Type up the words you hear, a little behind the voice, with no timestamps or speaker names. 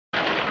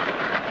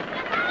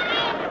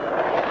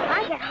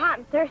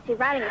thirsty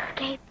riding a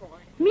skateboard.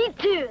 Me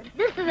too.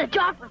 This is a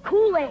job for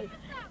Kool-Aid.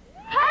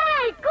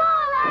 Hey,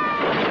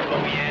 Kool-Aid!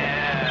 Oh,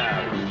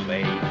 yeah.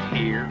 Kool-Aid's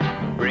here,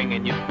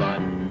 bringing you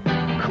fun.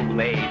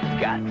 Kool-Aid's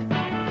got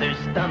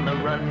thirst on the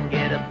run.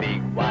 Get a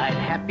big, wide,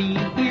 happy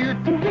ear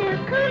to hear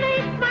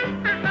Kool-Aid smile.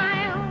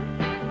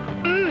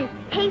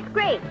 Tastes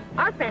great.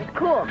 Our friend's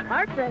cool.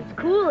 Our friend's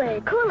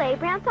Kool-Aid. Kool-Aid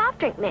brand soft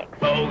drink mix.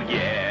 Oh,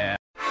 yeah.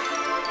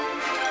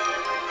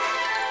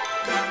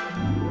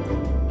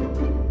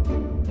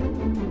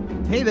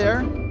 Hey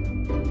there.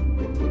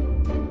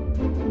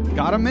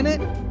 Got a minute?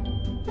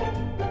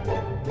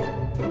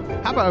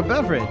 How about a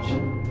beverage?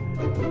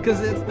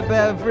 Because it's the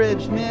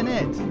Beverage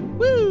Minute.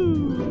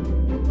 Woo!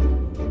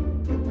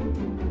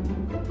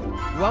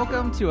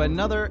 Welcome to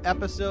another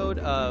episode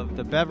of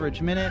the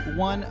Beverage Minute,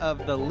 one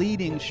of the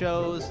leading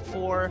shows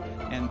for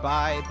and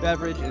by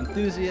beverage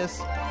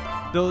enthusiasts,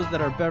 those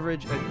that are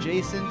beverage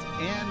adjacent,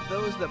 and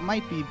those that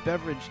might be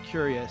beverage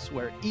curious,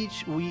 where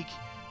each week,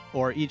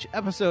 or each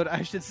episode,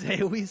 I should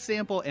say, we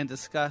sample and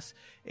discuss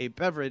a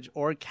beverage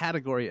or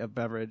category of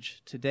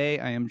beverage. Today,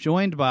 I am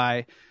joined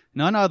by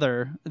none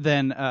other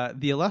than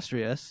the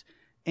illustrious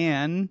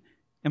Anne.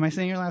 Am I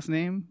saying your last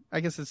name?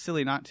 I guess it's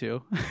silly not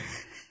to.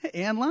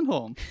 Anne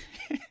Lundholm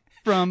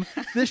from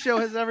This Show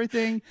Has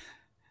Everything,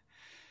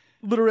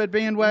 Little Red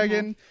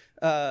Bandwagon.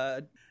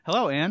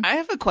 Hello, Anne. I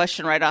have a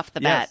question right off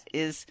the bat.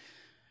 Is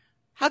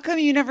how come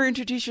you never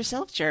introduce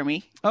yourself,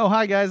 Jeremy? Oh,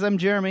 hi, guys. I'm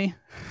Jeremy.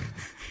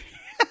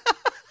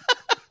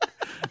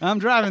 I'm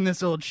driving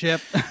this old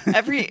ship.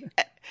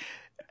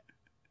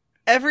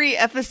 Every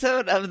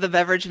episode of the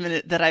Beverage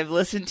Minute that I've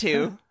listened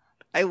to,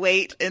 I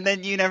wait, and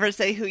then you never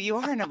say who you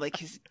are, and I'm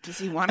like, does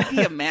he want to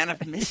be a man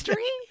of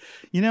mystery?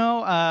 You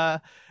know,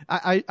 I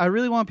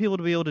really want people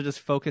to be able to just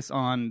focus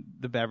on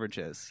the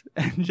beverages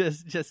and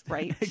just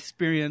right.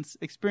 experience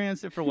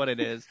it for what it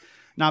is,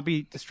 not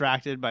be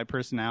distracted by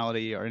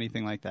personality or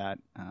anything like that.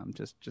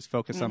 Just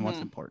focus on what's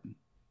important.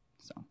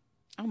 So.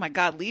 Oh my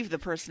God, leave the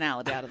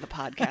personality out of the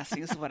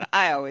podcasting is what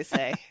I always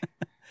say.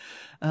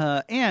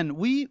 And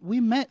we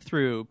met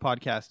through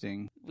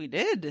podcasting. We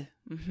did.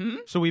 Mm-hmm.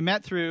 So we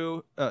met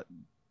through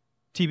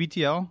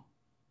TBTL,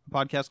 a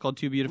podcast called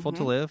Too Beautiful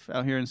to Live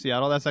out here in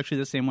Seattle. That's actually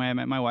the same way I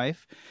met my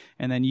wife.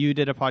 And then you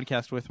did a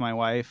podcast with my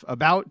wife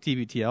about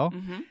TBTL.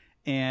 Mm-hmm.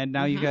 And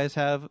now you guys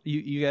have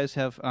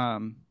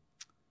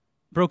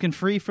broken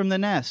free from the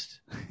nest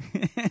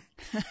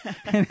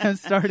and have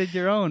started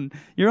your own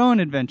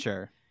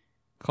adventure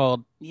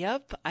called.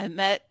 Yep. I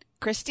met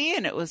Christy,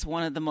 and it was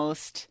one of the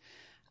most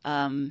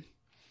well,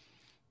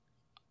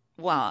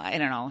 I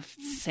don't know if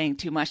it's saying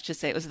too much to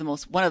say it was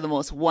one of the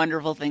most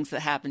wonderful things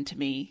that happened to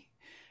me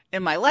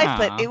in my life,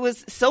 but it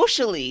was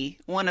socially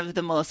one of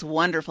the most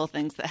wonderful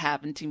things that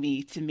happened to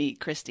me to meet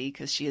Christy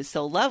because she is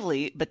so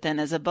lovely. But then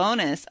as a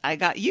bonus, I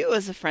got you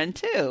as a friend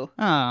too.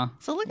 So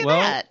look at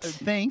that.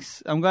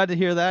 Thanks. I'm glad to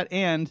hear that.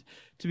 And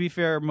to be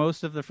fair,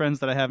 most of the friends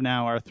that I have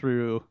now are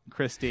through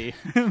Christy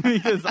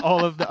because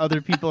all of the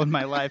other people in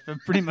my life have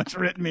pretty much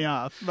written me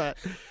off. But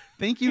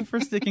thank you for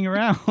sticking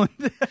around.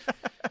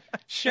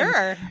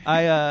 Sure.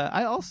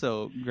 I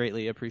also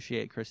greatly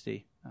appreciate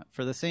Christy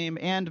for the same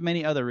and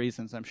many other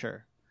reasons, I'm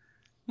sure.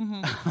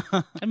 Mm-hmm.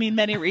 I mean,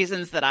 many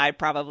reasons that I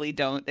probably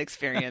don't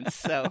experience.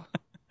 So,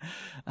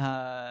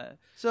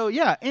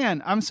 yeah,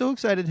 Anne, I'm so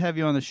excited to have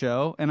you on the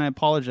show, and I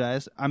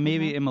apologize. I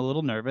maybe am a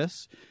little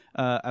nervous.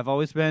 I've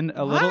always been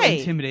a little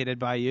intimidated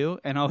by you,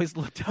 and always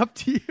looked up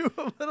to you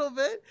a little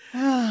bit.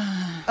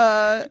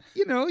 I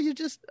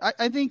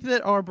think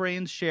that our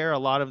brains share a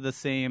lot of the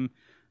same,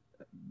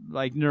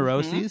 like,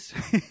 neuroses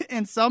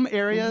in some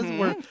areas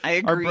where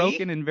are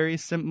broken in very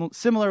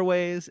similar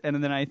ways,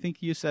 and then I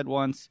think you said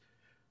once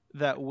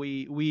that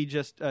we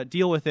just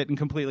deal with it in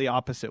completely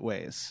opposite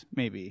ways,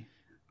 maybe.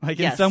 Like,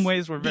 in some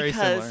ways, we're very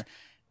similar.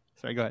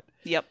 Sorry, go ahead.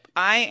 Yep.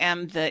 I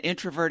am the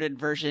introverted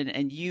version,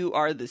 and you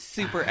are the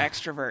super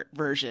extrovert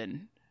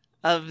version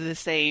of the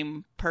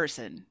same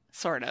person,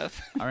 sort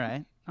of. All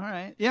right.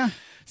 Yeah.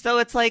 So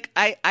it's like,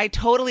 I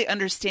totally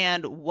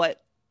understand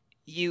what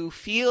you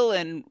feel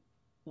and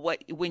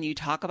when you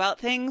talk about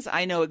things.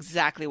 I know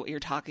exactly what you're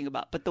talking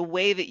about, but the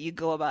way that you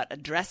go about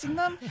addressing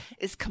them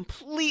is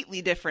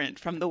completely different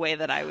from the way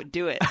that I would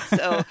do it.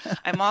 So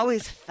I'm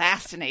always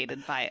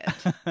fascinated by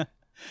it.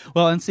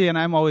 Well, and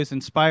I'm always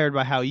inspired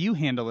by how you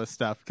handle this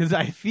stuff because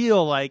I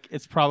feel like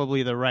it's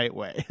probably the right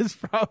way. It's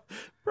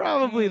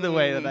probably the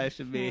way that I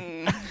should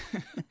be.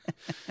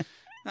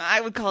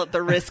 I would call it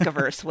the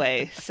risk-averse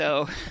way,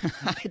 so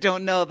I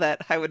don't know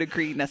that I would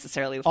agree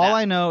necessarily with that. All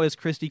I know is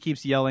Christy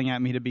keeps yelling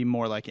at me to be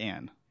more like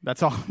Anne.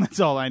 That's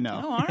all I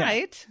know. Oh, all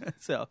right.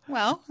 So,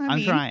 well,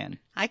 I'm trying.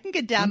 I can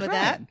get down with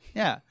that.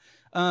 Yeah.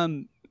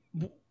 I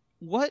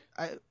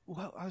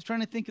was trying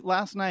to think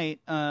last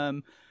night.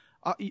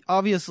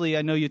 Obviously,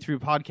 I know you through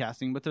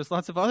podcasting, but there's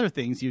lots of other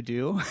things you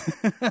do.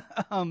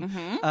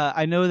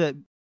 I know that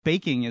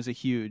baking is a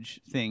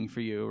huge thing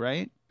for you,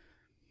 right?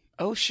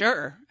 Oh,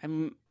 sure.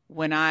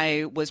 When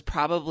I was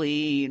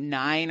probably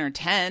 9 or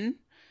 10,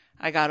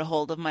 I got a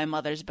hold of my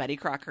mother's Betty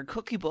Crocker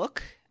cookie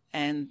book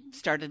and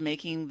started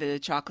making the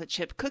chocolate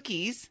chip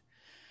cookies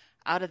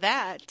out of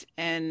that,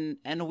 and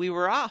we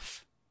were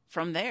off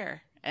from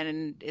there.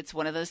 And it's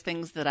one of those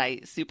things that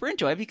I super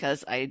enjoy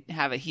because I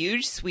have a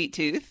huge sweet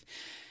tooth,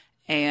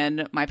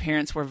 and my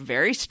parents were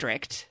very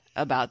strict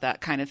about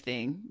that kind of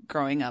thing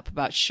growing up,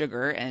 about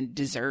sugar and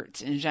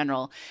desserts in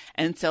general.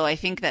 And so I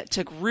think that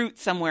took root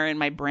somewhere in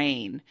my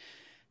brain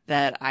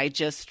that I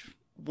just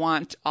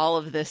want all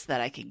of this that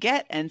I can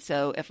get. And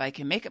so if I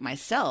can make it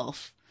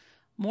myself,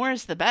 more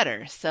is the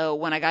better. So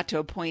when I got to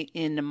a point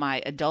in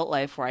my adult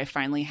life where I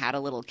finally had a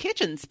little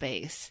kitchen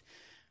space,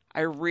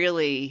 I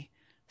really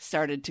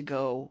started to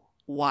go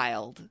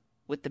wild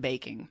with the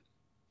baking.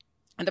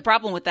 And the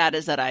problem with that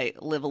is that I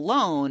live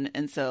alone.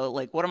 And so,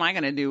 like, what am I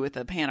going to do with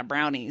a pan of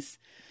brownies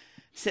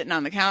sitting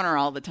on the counter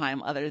all the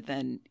time other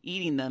than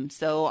eating them?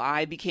 So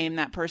I became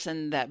that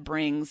person that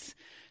brings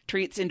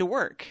treats into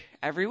work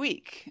every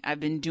week. I've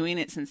been doing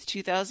it since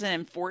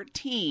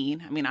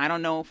 2014. I mean, I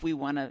don't know if we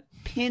want to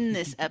pin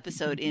this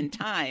episode in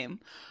time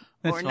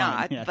or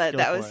not, yeah, but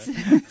that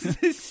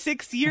was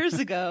 6 years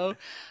ago.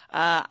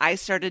 I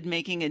started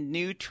making a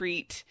new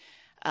treat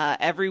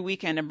every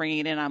weekend and bringing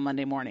it in on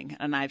Monday morning.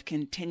 And I've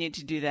continued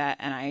to do that.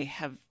 And I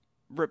have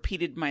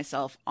repeated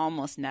myself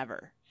almost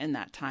never in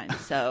that time.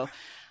 So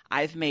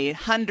I've made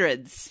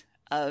hundreds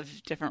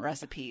of different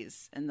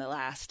recipes in the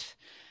last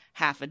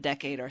half a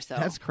decade or so.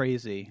 That's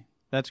crazy.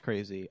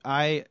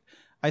 I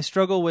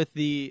struggle with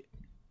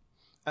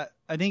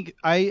I think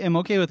I am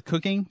okay with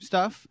cooking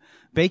stuff.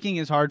 Baking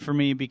is hard for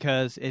me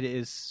because it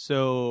is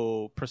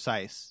so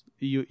precise.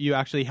 You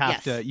actually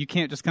have to. You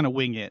can't just kind of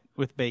wing it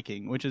with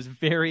baking, which is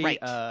very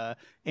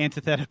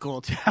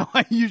antithetical to how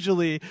I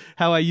usually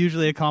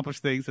accomplish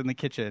things in the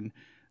kitchen.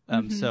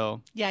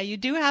 So yeah, you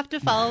do have to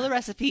follow the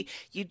recipe.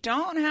 You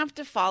don't have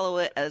to follow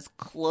it as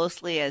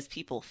closely as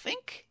people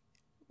think.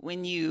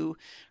 When you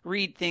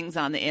read things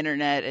on the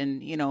internet,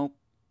 and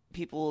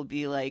people will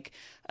be like,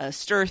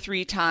 stir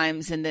 3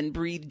 times and then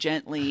breathe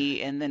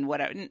gently and then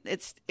whatever.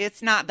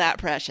 It's not that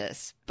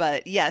precious,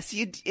 but yes,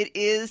 it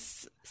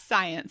is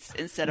science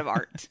instead of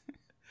art.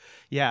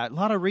 Yeah, a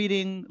lot of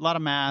reading, a lot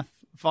of math,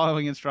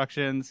 following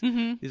instructions.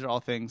 These are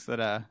all things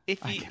that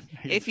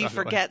if you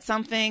forget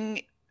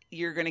something,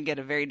 you're going to get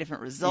a very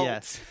different result.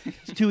 Yes,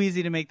 it's too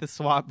easy to make the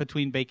swap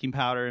between baking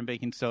powder and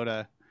baking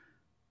soda.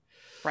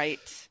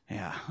 Right.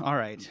 Yeah. All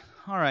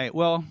right.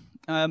 Well,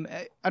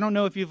 I don't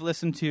know if you've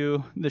listened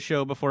to the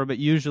show before, but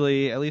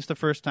usually, at least the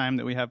first time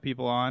that we have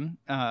people on,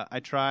 I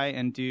try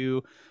and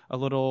do a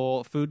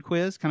little food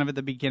quiz kind of at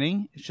the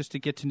beginning. It's just to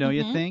get to know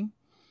you thing.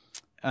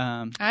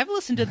 I've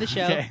listened to the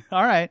show. Okay.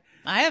 All right.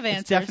 I have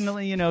answers. It's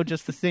definitely,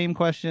 just the same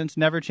questions,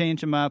 never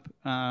change them up,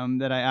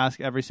 that I ask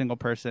every single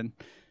person.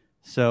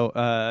 So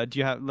do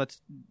you have, I'm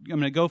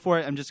going to go for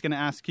it. I'm just going to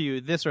ask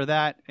you this or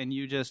that, and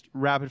you just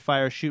rapid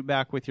fire shoot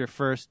back with your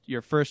first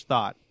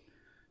thought.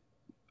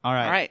 All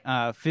right.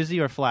 Fizzy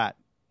or flat?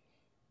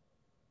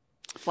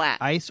 Flat.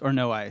 Ice or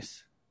no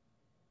ice?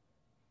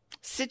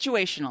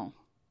 Situational.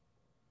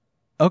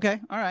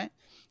 Okay. All right.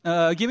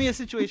 Give me a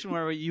situation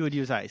where you would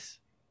use ice.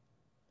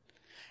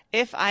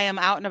 If I am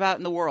out and about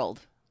in the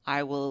world,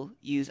 I will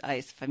use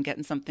ice. If I'm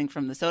getting something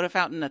from the soda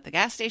fountain at the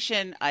gas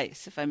station,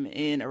 ice. If I'm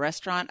in a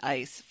restaurant,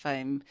 ice. If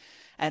I'm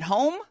at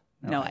home,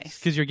 no ice.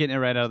 Because you're getting it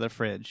right out of the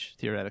fridge,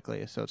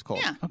 theoretically, so it's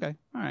cold. Yeah. Okay.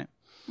 All right.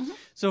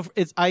 So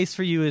it's ice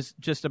for you is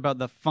just about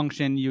the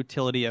function,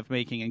 utility of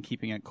making and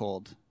keeping it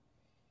cold.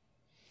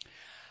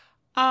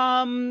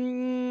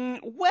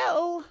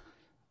 Well,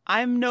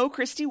 I'm no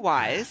Christy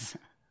Wise.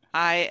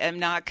 I am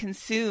not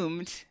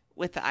consumed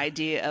with the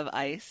idea of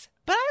ice,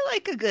 but I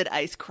like a good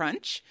ice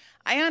crunch.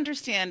 I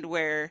understand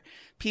where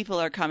people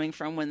are coming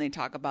from when they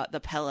talk about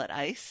the pellet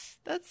ice.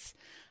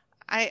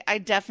 I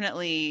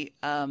definitely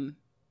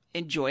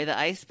enjoy the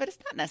ice, but it's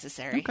not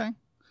necessary. Okay.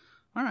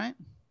 All right.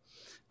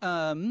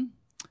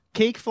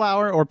 Cake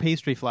flour or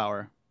pastry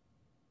flour?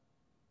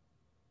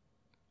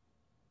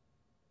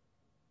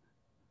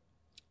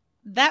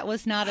 That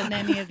was not in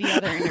any of the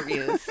other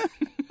interviews.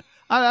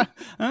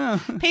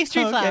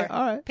 Pastry okay. flour.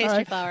 All right.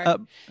 Pastry flour.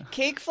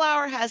 Cake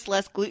flour has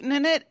less gluten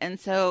in it, and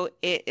so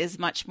it is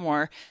much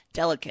more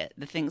delicate.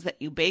 The things that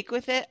you bake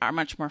with it are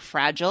much more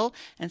fragile,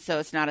 and so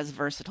it's not as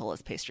versatile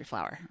as pastry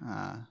flour.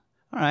 All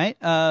right.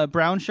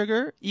 Brown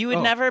sugar? You would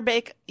never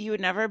bake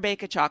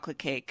a chocolate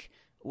cake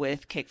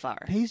with cake flour.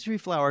 Pastry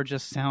flour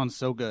just sounds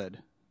so good.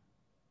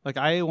 Like,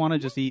 I want to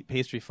just eat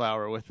pastry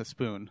flour with a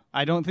spoon.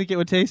 I don't think it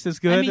would taste as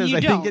good as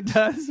I think it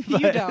does.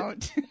 You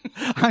don't.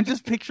 I'm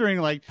just picturing,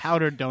 like,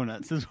 powdered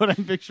donuts is what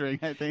I'm picturing,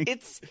 I think.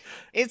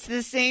 It's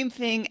the same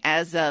thing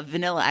as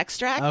vanilla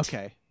extract.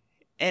 Okay.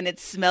 And it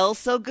smells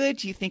so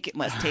good, you think it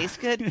must taste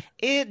good.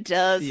 It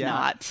does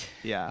not.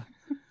 Yeah.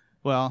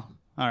 Well,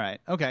 all right.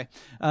 Okay.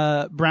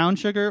 Brown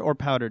sugar or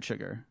powdered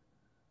sugar?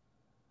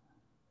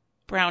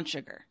 Brown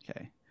sugar.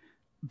 Okay.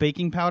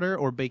 Baking powder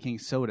or baking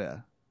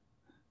soda?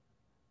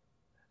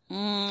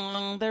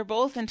 They're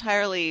both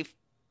entirely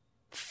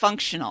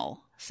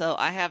functional, so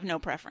I have no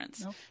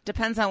preference. Nope.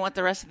 Depends on what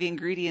the rest of the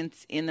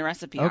ingredients in the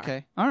recipe are.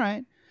 Okay, all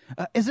right.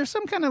 Is there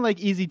some kind of like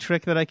easy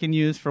trick that I can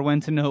use for when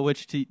to know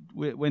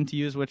when to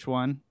use which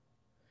one?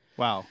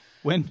 Wow.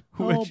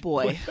 Oh,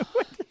 boy.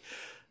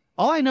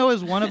 All I know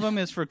is one of them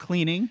is for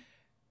cleaning,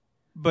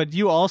 but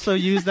you also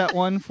use that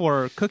one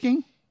for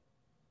cooking?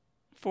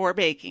 For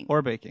baking.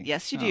 Or baking.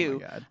 Yes, you do.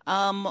 My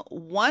God.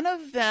 One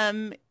of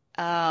them,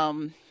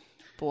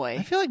 boy.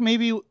 I feel like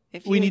maybe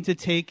we need to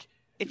take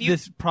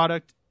this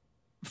product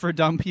for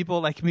dumb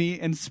people like me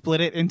and split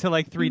it into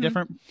like 3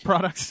 different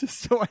products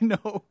so I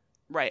know.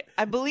 Right.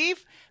 I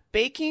believe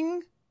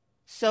baking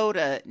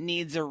soda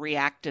needs a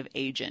reactive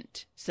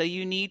agent. So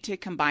you need to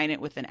combine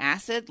it with an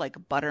acid like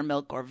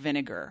buttermilk or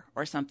vinegar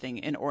or something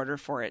in order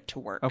for it to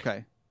work.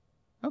 Okay.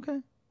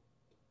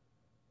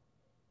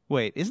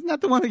 Wait, isn't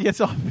that the one that gets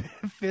all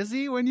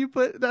fizzy when you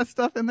put that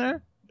stuff in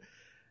there?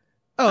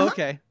 Oh,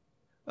 okay.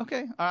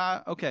 Okay.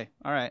 Okay.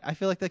 All right. I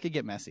feel like that could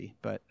get messy,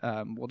 but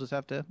we'll just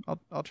have to.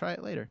 I'll try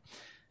it later.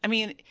 I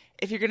mean,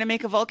 if you're gonna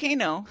make a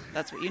volcano,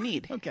 that's what you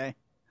need. Okay.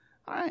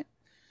 All right.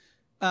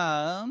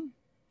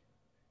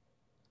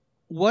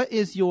 What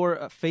is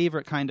your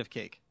favorite kind of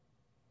cake?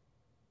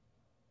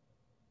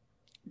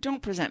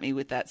 Don't present me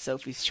with that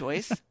Sophie's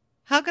choice.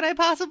 How could I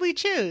possibly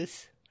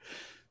choose?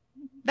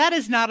 That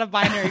is not a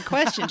binary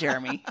question,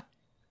 Jeremy.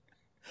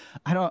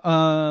 I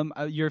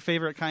don't. Your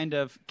favorite kind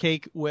of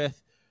cake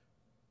with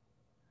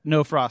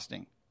no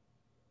frosting.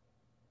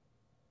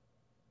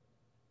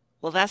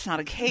 Well, that's not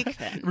a cake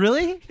then.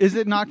 Really? Is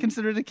it not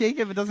considered a cake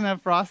if it doesn't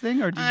have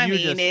frosting, or do you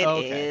just?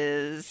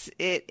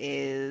 It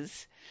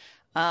is.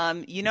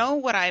 You know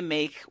what I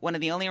make? One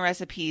of the only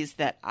recipes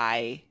that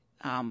I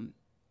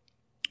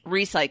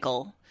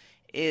recycle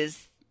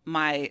is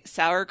my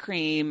sour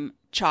cream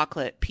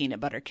chocolate peanut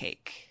butter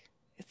cake.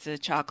 It's a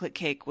chocolate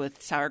cake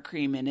with sour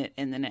cream in it,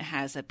 and then it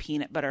has a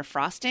peanut butter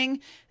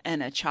frosting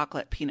and a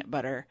chocolate peanut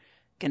butter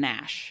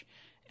ganache.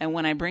 And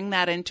when I bring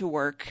that into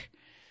work,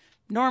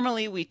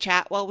 normally we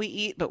chat while we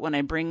eat, but when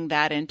I bring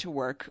that into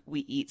work, we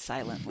eat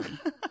silently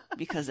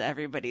because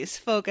everybody's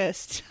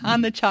focused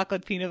on the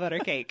chocolate peanut butter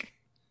cake.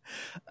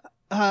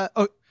 I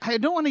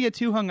don't want to get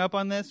too hung up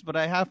on this, but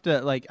I have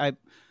to,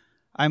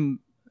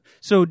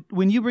 so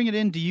when you bring it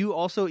in, do you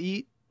also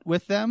eat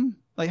with them?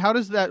 Like, how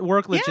does that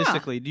work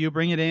logistically? Yeah. Do you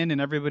bring it in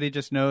and everybody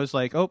just knows,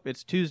 like, oh,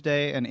 it's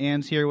Tuesday and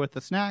Anne's here with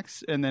the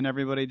snacks, and then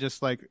everybody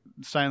just, like,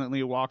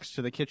 silently walks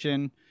to the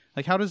kitchen?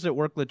 Like, how does it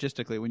work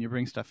logistically when you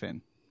bring stuff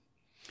in?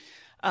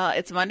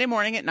 It's Monday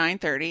morning at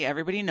 9:30.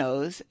 Everybody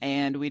knows,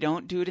 and we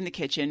don't do it in the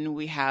kitchen.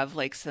 We have,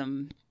 like,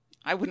 some,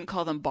 I wouldn't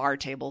call them bar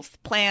tables,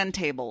 plan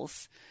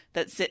tables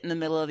that sit in the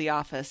middle of the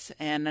office,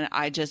 and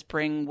I just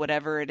bring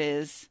whatever it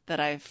is that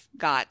I've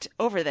got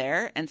over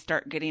there and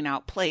start getting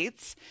out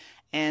plates.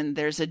 And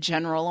there's a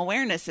general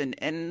awareness,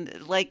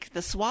 and like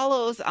the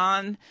swallows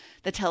on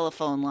the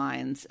telephone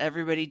lines,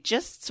 everybody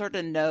just sort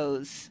of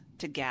knows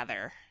to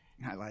gather.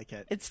 I like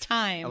it. It's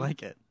time. I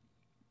like it.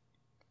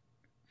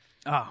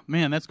 Oh,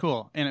 man, that's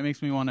cool. And it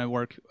makes me want to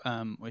work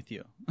with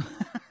you.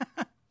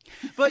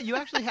 But you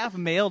actually have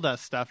mailed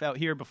us stuff out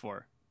here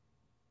before.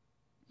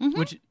 Mm-hmm.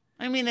 Which,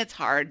 I mean, it's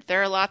hard.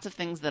 There are lots of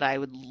things that I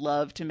would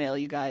love to mail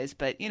you guys,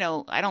 but, you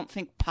know, I don't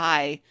think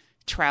pie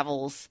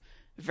travels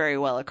very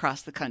well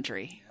across the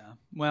country.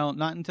 Well,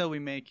 not until we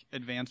make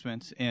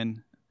advancements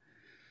in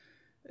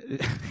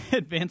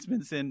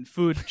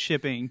food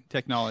shipping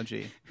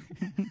technology,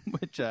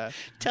 which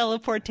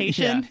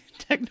teleportation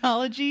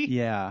technology.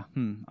 Yeah.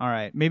 All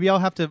right. Maybe I'll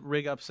have to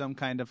rig up some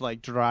kind of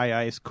like dry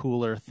ice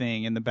cooler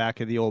thing in the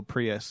back of the old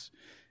Prius,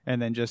 and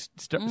then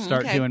just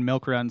start doing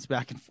milk runs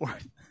back and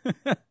forth.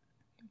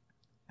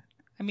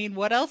 I mean,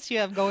 what else do you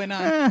have going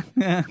on?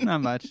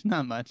 Not much.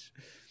 Not much.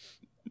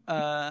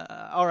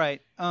 All right.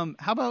 How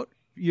about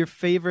your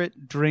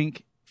favorite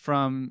drink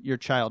from your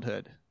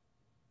childhood?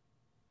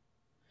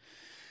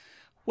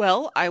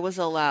 Well, I was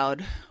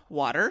allowed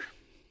water,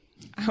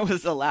 I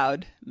was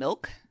allowed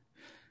milk,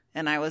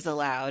 and I was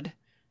allowed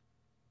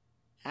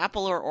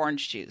apple or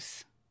orange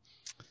juice.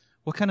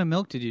 What kind of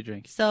milk did you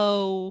drink?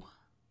 So,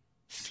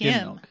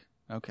 skim milk.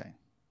 Okay.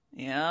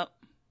 Yep.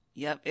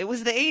 It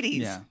was the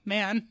 80s,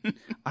 man.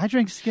 I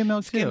drank skim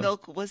milk too. Skim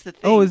milk was the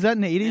thing. Oh, is that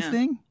an 80s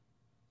thing?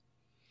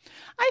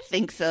 I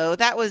think so.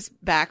 That was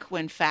back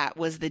when fat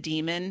was the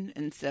demon,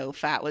 and so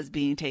fat was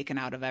being taken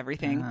out of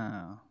everything.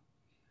 Oh.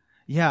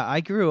 Yeah, I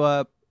grew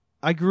up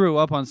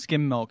on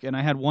skim milk, and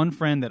I had one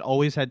friend that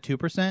always had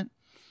 2%.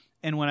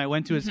 And when I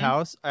went to his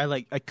house,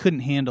 I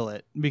couldn't handle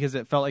it because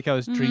it felt like I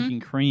was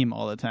drinking cream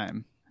all the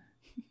time.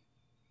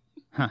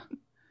 Huh.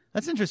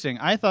 That's interesting.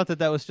 I thought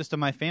that was just a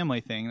my family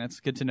thing. That's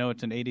good to know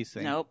it's an 80s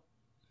thing. Nope.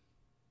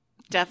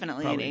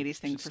 Definitely Probably an 80s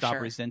thing for stop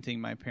sure.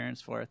 resenting my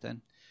parents for it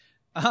then.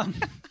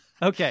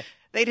 Okay.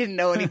 They didn't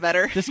know any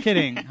better. Just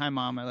kidding. Hi,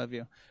 Mom. I love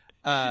you.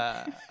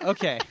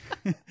 Okay.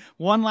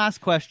 One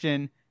last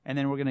question, and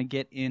then we're going to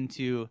get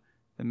into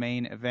the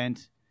main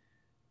event.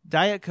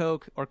 Diet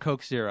Coke or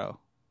Coke Zero?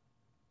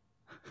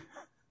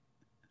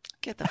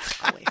 Get the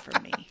fuck away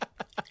from me.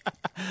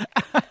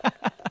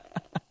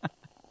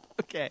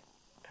 Okay.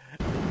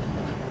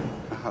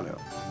 Hello.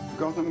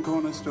 Gotham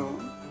Corner Store?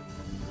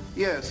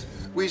 Yes,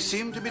 we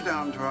seem to be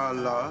down to our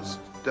last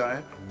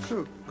Diet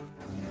Coke.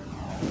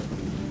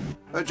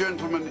 A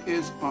gentleman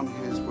is on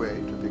his way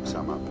to pick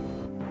some up.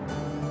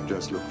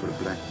 just look for a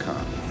black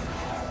car.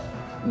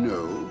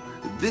 No,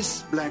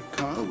 this black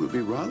car will be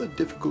rather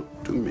difficult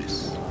to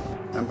miss.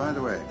 And by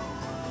the way,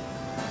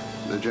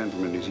 the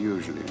gentleman is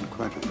usually in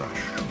quite a rush.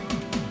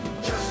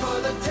 Just for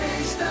the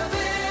taste of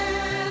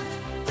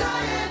it,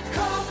 Diet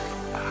Coke.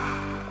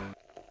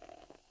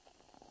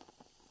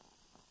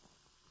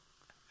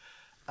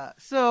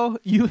 So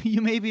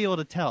you may be able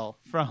to tell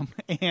from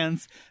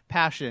Anne's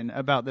passion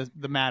about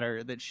the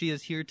matter that she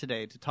is here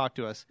today to talk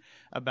to us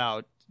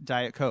about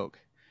Diet Coke.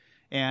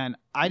 And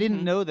I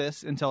didn't know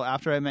this until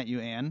after I met you,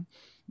 Anne,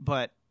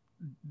 but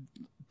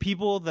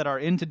people that are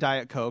into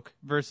Diet Coke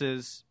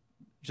versus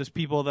just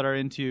people that are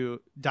into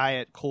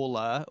Diet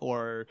Cola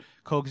or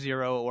Coke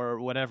Zero or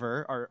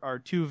whatever are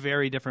two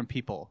very different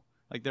people.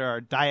 Like there are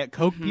Diet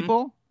Coke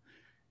people,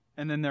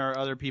 and then there are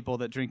other people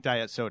that drink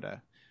Diet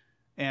Soda.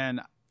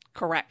 And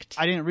Correct.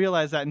 I didn't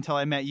realize that until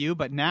I met you,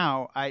 but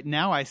now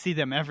I see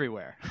them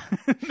everywhere.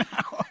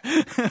 Now,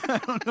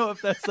 I don't know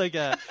if that's like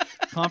a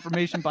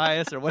confirmation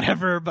bias or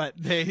whatever, but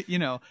they,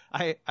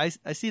 I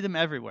see them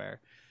everywhere.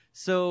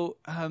 So,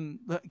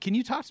 can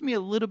you talk to me a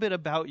little bit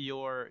about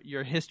your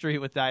history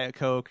with Diet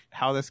Coke,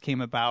 how this came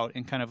about,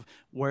 and kind of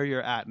where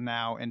you're at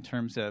now in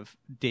terms of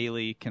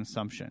daily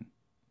consumption?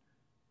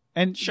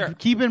 And sure.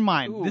 Keep in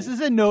mind, this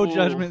is a no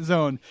judgment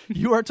zone.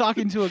 You are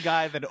talking to a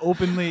guy that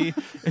openly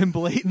and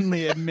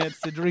blatantly admits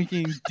to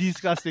drinking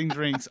disgusting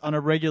drinks on a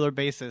regular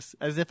basis,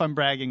 as if I'm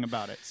bragging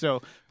about it.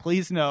 So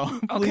please know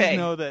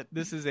that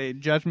this is a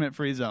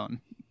judgment-free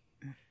zone.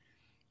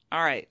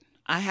 All right.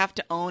 I have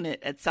to own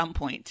it at some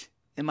point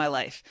in my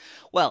life.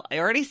 Well, I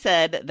already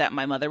said that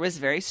my mother was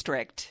very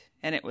strict,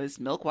 and it was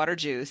milk, water,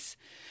 juice.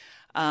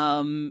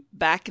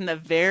 Back in the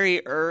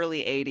very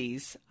early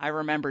 80s, I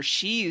remember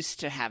she used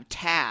to have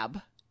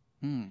Tab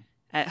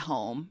at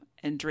home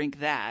and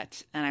drink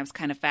that, and I was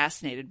kind of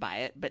fascinated by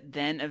it. But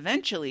then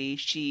eventually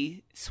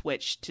she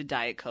switched to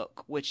Diet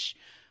Coke, which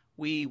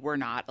we were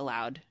not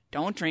allowed.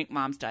 Don't drink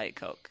Mom's Diet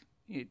Coke.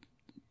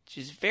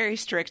 She's very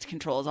strict,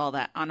 controls all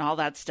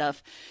that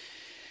stuff.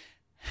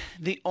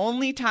 The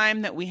only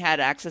time that we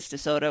had access to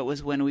soda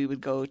was when we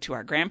would go to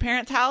our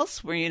grandparents'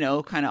 house,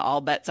 where, kind of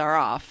all bets are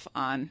off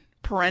on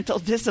parental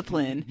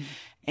discipline.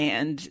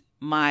 And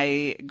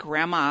my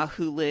grandma,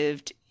 who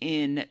lived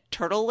in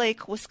Turtle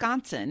Lake,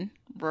 Wisconsin,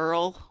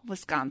 rural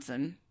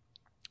Wisconsin,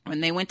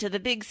 when they went to the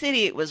big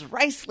city, it was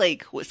Rice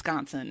Lake,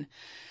 Wisconsin.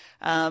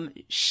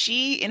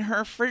 She, in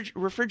her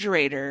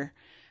refrigerator,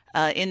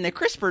 in the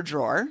crisper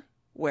drawer,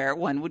 where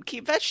one would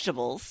keep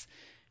vegetables,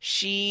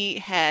 she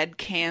had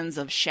cans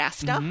of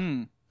Shasta.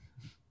 Mm-hmm.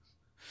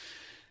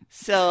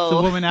 So it's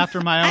a woman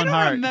after my own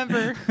heart. I don't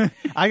remember.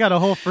 I got a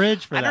whole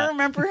fridge for that. I don't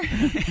remember.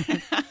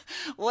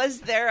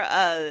 Was there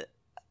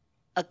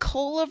a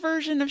cola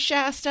version of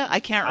Shasta? I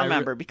can't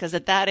remember because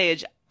at that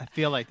age, I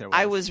feel like there was.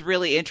 I was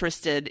really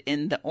interested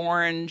in the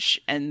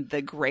orange and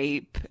the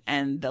grape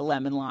and the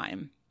lemon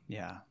lime.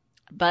 Yeah.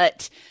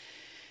 But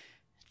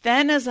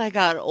then as I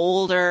got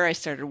older, I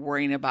started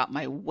worrying about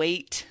my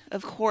weight,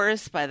 of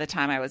course, by the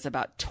time I was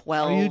about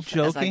 12. Are you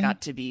joking? As I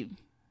got to be,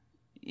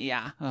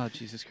 yeah. Oh,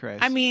 Jesus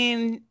Christ. I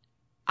mean,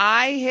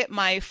 I hit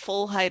my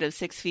full height of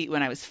 6 feet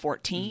when I was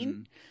 14.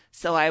 Mm-hmm.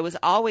 So I was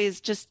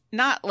always just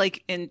not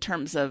like in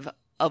terms of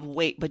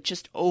weight, but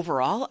just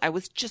overall, I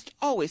was just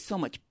always so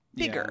much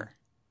bigger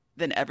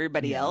than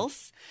everybody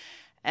else.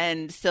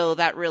 And so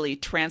that really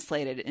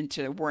translated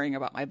into worrying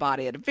about my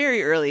body at a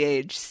very early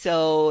age.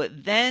 So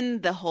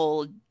then the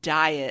whole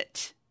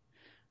diet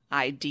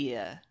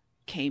idea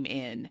came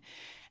in.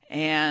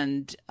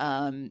 And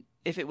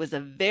if it was a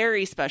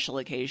very special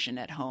occasion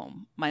at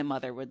home, my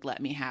mother would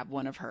let me have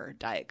one of her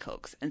Diet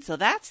Cokes. And so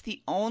that's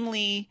the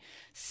only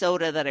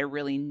soda that I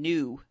really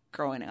knew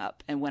growing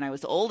up. And when I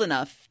was old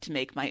enough to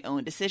make my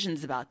own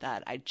decisions about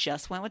that, I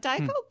just went with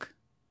Diet Coke.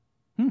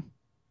 All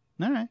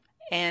right.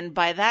 And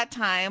by that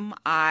time,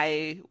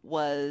 I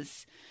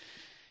was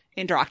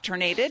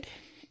indoctrinated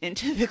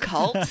into the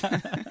cult.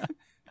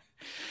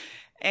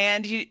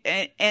 And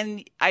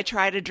I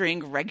try to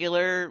drink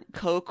regular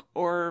Coke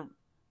or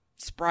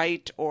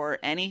Sprite or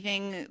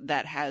anything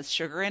that has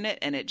sugar in it,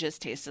 and it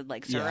just tasted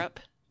like syrup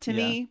to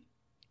me.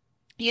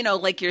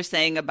 Like you're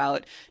saying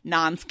about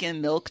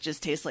non-skim milk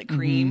just tastes like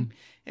cream. Mm-hmm.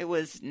 It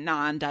was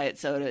non-diet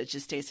soda. It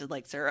just tasted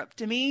like syrup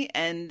to me.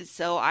 And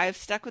so I've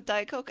stuck with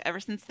Diet Coke ever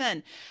since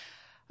then.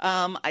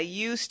 I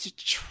used to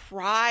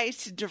try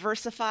to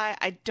diversify.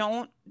 I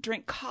don't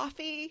drink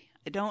coffee.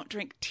 I don't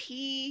drink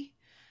tea.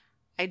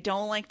 I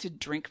don't like to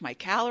drink my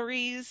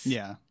calories.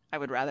 Yeah. I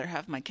would rather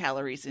have my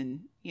calories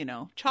in,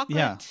 chocolate.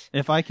 Yeah.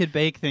 If I could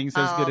bake things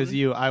as good as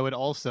you, I would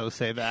also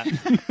say that.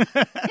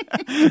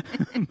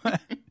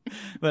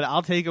 but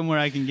I'll take them where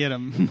I can get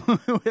them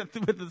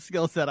with the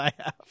skill set I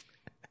have.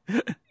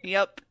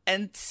 Yep.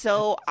 And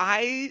so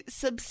I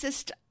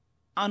subsist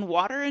on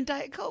water and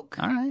Diet Coke.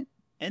 All right.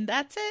 And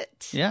that's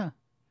it. Yeah.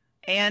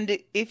 And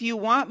if you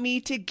want me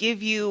to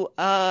give you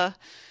some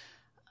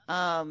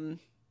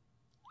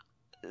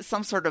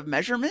sort of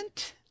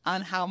measurement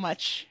on how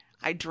much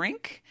I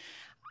drink,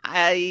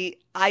 I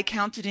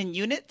count it in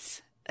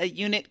units a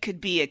unit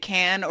could be a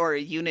can, or a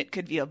unit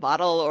could be a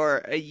bottle, or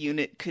a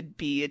unit could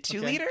be a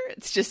 2-liter.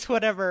 It's just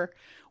whatever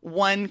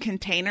one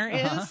container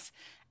is,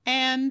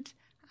 and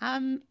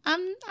I'm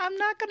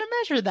not going to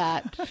measure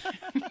that.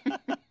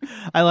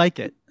 I like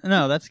it.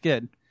 No, that's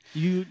good.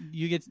 You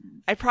get.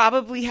 I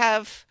probably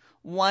have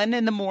one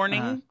in the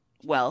morning.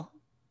 Well,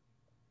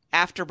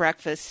 after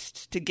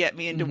breakfast to get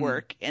me into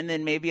work, and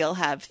then maybe I'll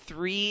have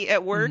 3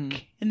 at work,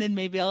 and then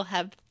maybe I'll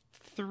have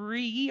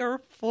 3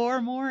 or 4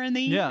 more in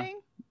the evening.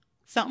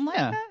 Something like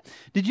that.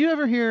 Did you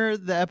ever hear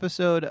the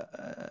episode?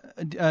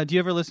 Do you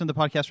ever listen to the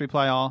podcast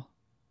Reply All?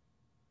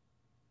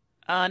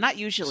 Not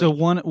usually. So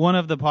one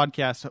of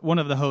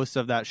the hosts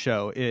of that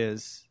show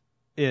is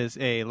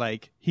a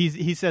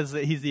he says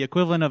that he's the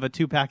equivalent of a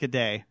 2-pack a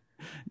day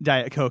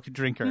Diet Coke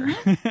drinker.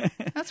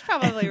 That's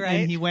probably right.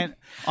 And he went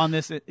on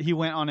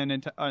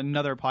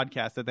another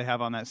podcast that they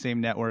have on that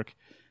same network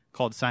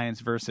called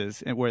Science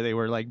Versus, where they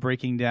were like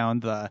breaking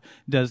down the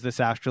does this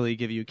actually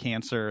give you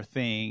cancer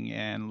thing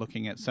and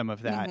looking at some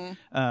of that.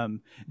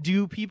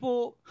 Do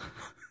people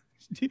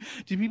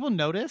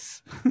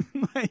notice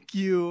like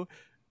you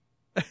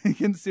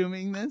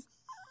consuming this?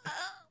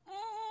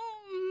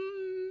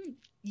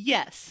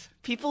 Yes,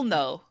 people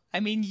know.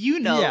 I mean,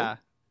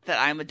 that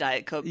I'm a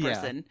Diet Coke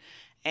person,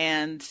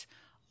 and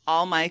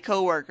all my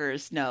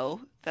coworkers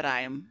know that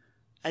I'm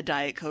a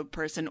Diet Coke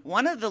person.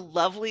 One of the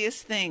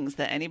loveliest things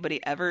that anybody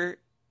ever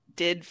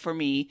did for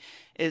me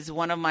is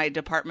one of my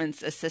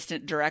department's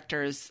assistant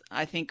directors.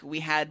 I think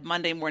we had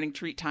Monday morning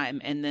treat time,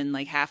 and then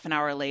like half an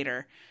hour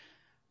later,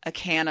 a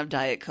can of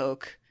Diet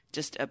Coke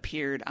just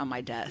appeared on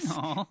my desk.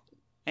 Aww.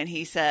 And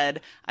he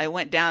said, I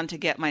went down to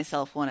get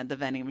myself one at the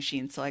vending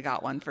machine, so I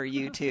got one for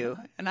you too.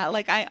 And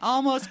I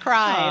almost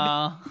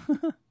cried.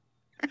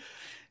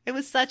 It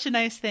was such a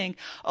nice thing.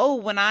 Oh,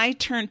 when I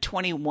turned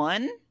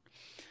 21,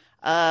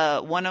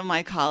 one of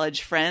my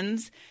college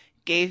friends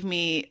gave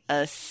me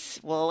let's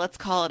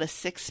call it a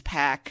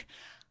 6-pack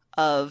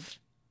of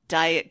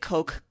Diet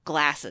Coke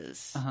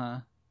glasses.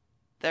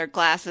 They're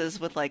glasses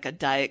with like a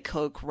Diet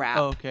Coke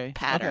wrap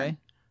pattern.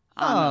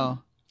 And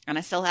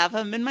I still have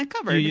them in my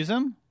cupboard. Do you use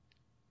them?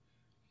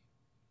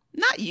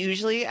 Not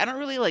usually. I don't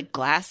really like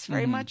glass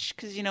very much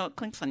because, it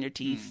clinks on your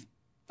teeth.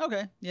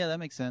 Okay. Yeah, that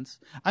makes sense.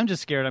 I'm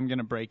just scared I'm going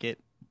to break it.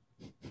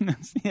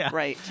 Yeah.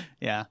 Right.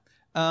 Yeah.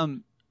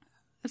 I'm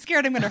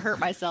scared I'm going to hurt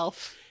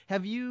myself. I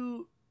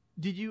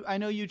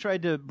know you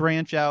tried to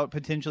branch out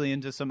potentially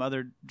into some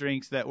other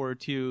drinks that were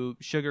too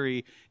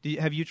sugary.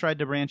 Have you tried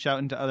to branch out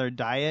into other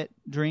diet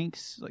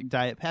drinks, like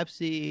Diet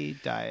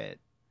Pepsi, Diet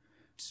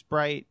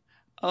Sprite?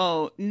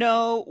 Oh,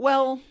 no.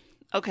 Well,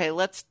 okay,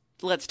 let's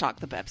talk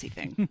the Pepsi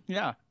thing.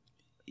 Yeah.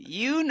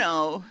 You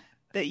know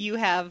that you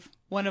have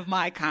one of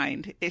my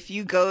kind. If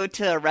you go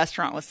to a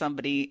restaurant with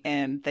somebody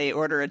and they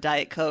order a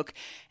Diet Coke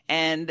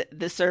and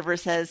the server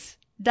says,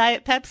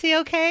 Diet Pepsi,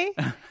 okay?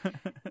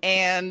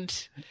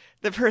 And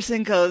the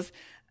person goes,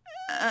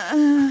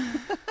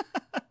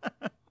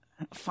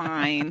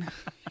 fine.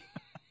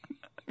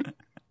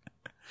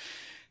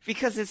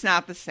 Because it's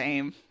not the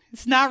same.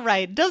 It's not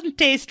right. It doesn't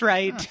taste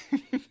right.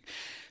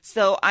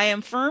 So I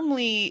am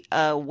firmly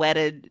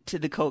wedded to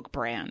the Coke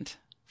brand,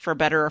 for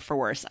better or for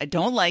worse. I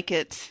don't like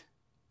it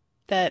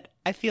that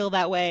I feel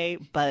that way,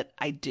 but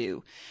I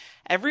do.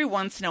 Every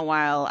once in a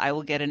while, I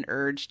will get an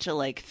urge to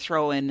like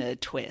throw in a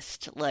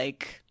twist.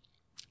 Like,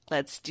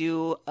 let's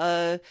do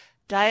a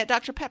Diet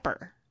Dr.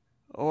 Pepper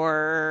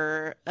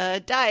or a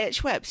Diet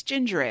Schweppes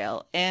ginger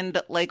ale.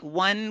 And like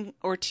 1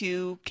 or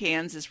 2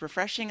 cans is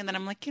refreshing. And then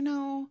I'm like,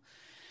 Diet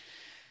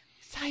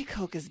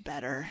Coke is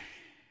better.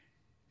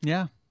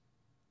 Yeah.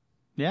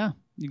 Yeah.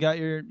 You got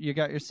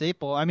your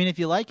staple. I mean, if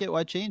you like it,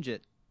 why change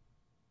it?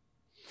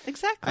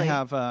 Exactly.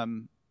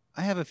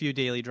 I have a few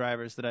daily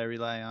drivers that I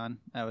rely on,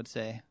 I would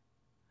say.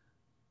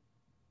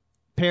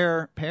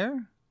 Pear?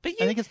 But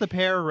I think it's the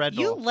Pear Red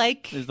Bull. You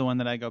is the one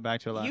that I go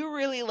back to a lot. You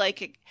really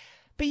like it.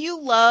 But you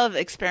love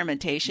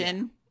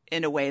experimentation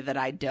in a way that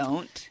I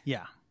don't.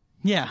 Yeah.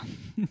 Yeah.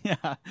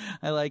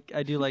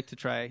 I do like to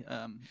try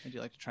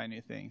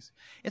new things.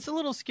 It's a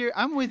little scary.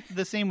 I'm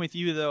the same with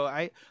you though.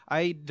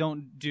 I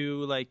don't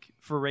do like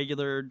for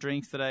regular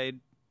drinks that I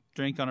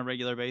drink on a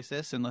regular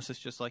basis unless it's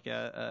just like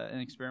an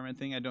experiment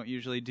thing. I don't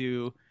usually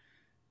do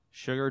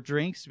sugar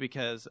drinks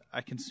because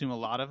I consume a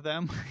lot of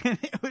them and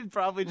it would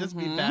probably just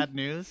be bad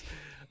news.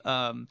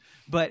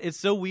 But it's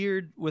so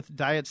weird with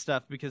diet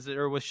stuff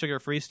or with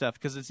sugar-free stuff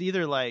because it's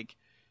either like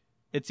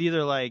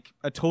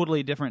a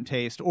totally different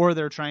taste or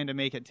they're trying to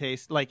make it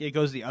taste like it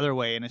goes the other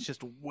way and it's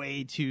just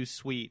way too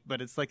sweet,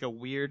 but it's like a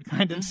weird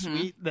kind of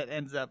sweet that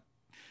ends up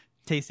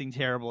tasting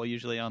terrible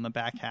usually on the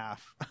back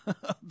half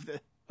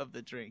of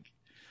the drink.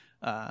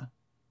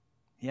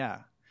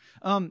 Yeah.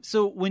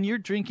 So when you're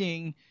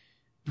drinking,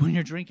 do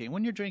you,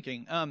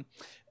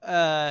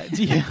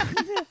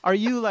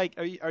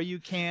 are you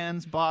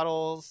cans,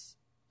 bottles?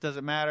 Does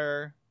it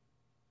matter?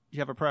 Do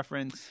you have a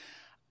preference?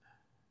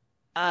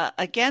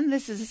 Again,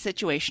 this is a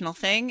situational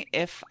thing.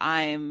 If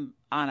I'm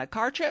on a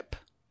car trip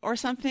or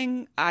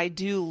something, I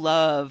do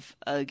love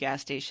a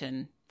gas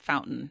station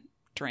fountain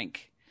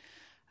drink.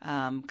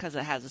 because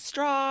it has a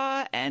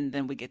straw, and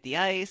then we get the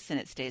ice, and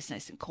it stays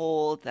nice and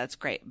cold. That's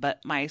great.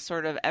 But my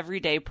sort of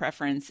everyday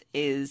preference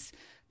is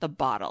the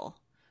bottle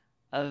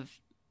of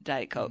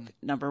Diet Coke.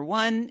 Number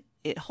one,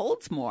 it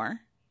holds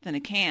more than a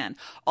can.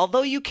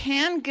 Although you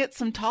can get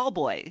some tall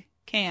boy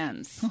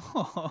cans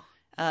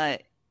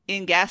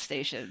in gas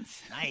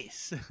stations.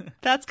 Nice.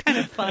 That's kind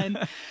of fun.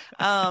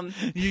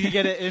 You can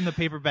get it in the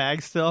paper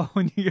bag still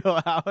when you go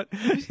out.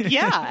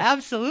 Yeah,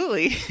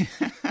 absolutely.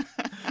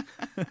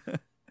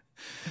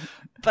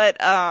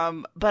 But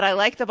I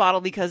like the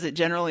bottle because it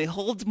generally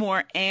holds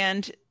more,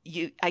 and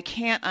I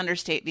can't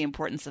understate the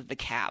importance of the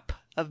cap,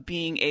 of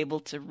being able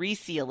to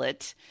reseal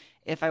it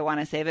if I want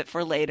to save it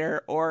for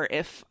later, or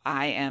if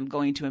I am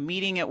going to a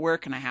meeting at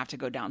work and I have to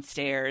go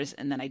downstairs,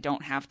 and then I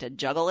don't have to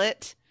juggle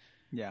it.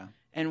 Yeah.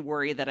 And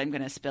worry that I'm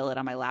going to spill it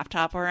on my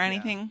laptop or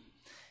anything. Yeah.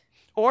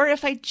 Or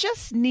if I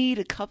just need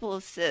a couple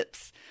of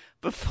sips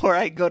before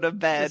I go to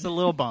bed. Just a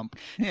little bump.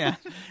 Yeah.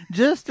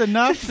 Just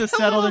enough to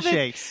settle the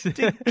shakes.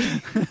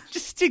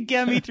 Just to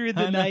get me through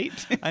the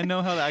night. I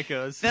know how that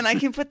goes. Then I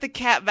can put the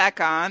cap back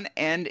on,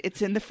 and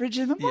it's in the fridge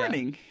in the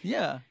morning.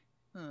 Yeah.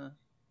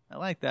 I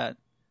like that.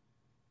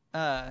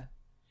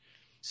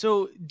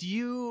 So do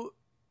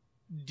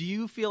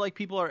you feel like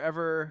people are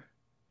ever...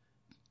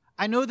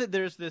 I know that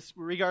there's this,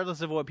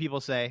 regardless of what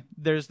people say,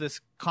 there's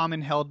this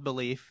common held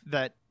belief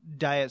that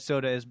diet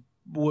soda is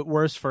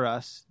worse for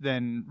us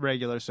than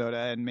regular soda,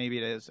 and maybe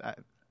it is.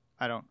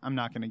 I'm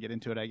not going to get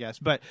into it, I guess.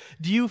 But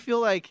do you feel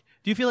like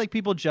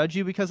people judge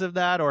you because of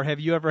that, or have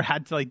you ever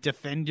had to like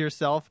defend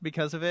yourself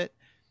because of it?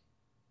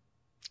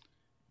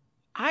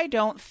 I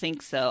don't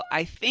think so.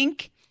 I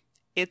think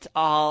it's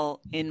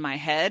all in my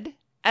head,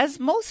 as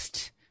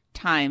most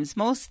times,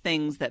 most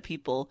things that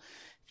people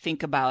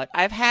think about.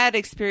 I've had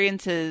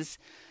experiences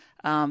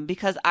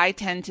because I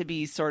tend to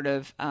be sort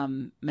of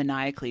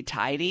maniacally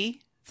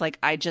tidy. It's like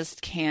I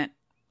just can't,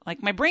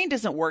 like my brain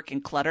doesn't work in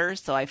clutter,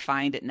 so I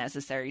find it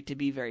necessary to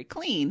be very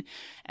clean.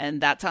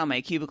 And that's how my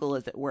cubicle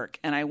is at work.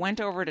 And I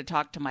went over to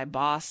talk to my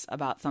boss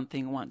about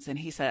something once, and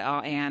he said,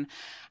 "Oh, Anne,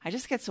 I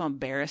just get so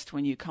embarrassed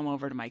when you come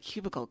over to my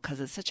cubicle because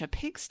it's such a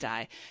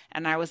pigsty."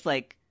 And I was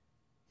like,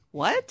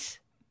 what?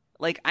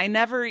 Like, I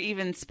never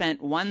even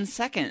spent 1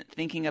 second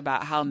thinking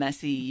about how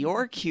messy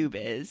your cube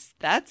is.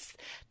 That's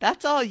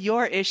all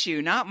your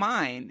issue, not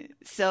mine.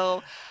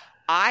 So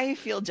I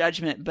feel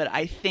judgment, but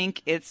I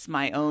think it's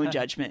my own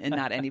judgment and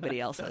not anybody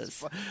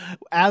else's.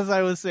 As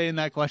I was saying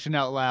that question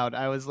out loud,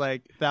 I was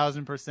like,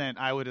 1,000%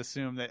 I would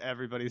assume that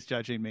everybody's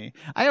judging me.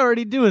 I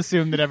already do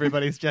assume that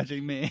everybody's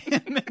judging me.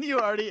 And then you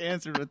already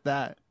answered with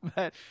that.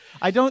 But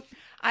I don't...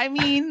 I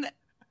mean,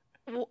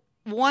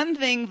 one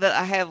thing that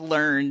I have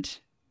learned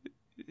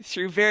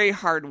through very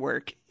hard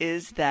work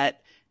is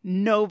that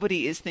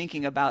nobody is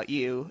thinking about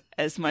you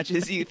as much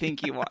as you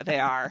think they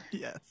are.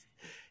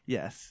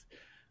 Yes.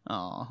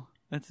 Oh,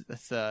 that's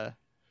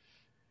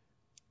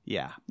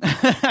yeah.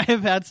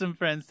 I've had some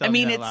friends tell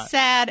me that a lot. It's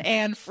sad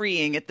and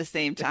freeing at the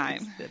same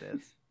time. It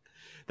is.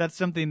 That's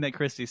something that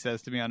Christy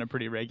says to me on a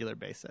pretty regular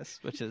basis,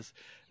 which is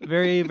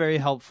very, very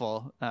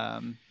helpful.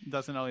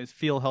 Doesn't always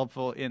feel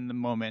helpful in the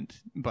moment,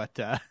 but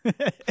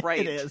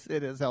right.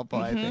 It is helpful,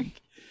 I think.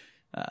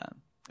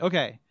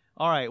 Okay.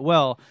 All right.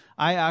 Well,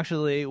 I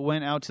actually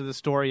went out to the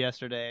store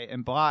yesterday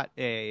and bought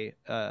a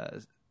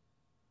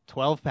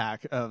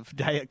 12-pack of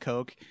Diet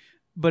Coke,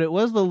 but it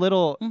was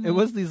it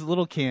was these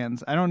little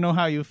cans. I don't know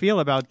how you feel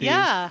about these.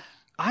 Yeah.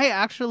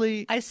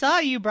 I saw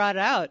you brought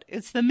out.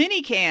 It's the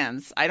mini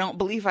cans. I don't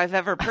believe I've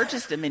ever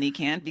purchased a mini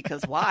can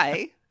because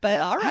why? But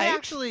all right.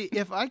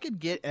 If I could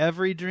get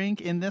every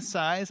drink in this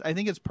size, I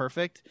think it's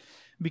perfect,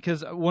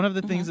 because one of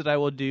the things that I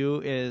will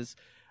do is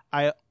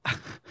I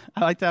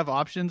like to have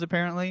options,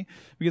 apparently,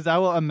 because I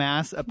will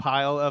amass a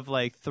pile of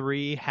like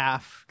 3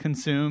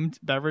 half-consumed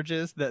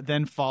beverages that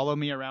then follow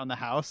me around the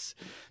house,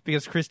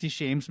 because Christy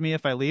shames me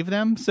if I leave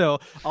them. So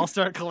I'll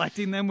start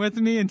collecting them with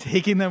me and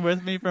taking them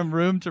with me from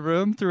room to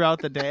room throughout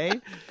the day.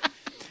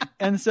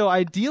 And so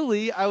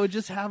ideally, I would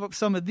just have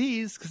some of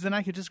these, because then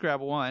I could just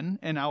grab one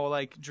and I will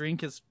like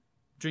drink as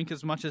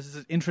much as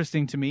is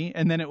interesting to me,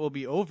 and then it will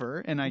be over,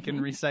 and I can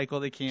recycle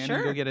the can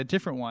and go get a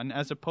different one,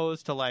 as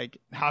opposed to like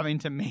having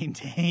to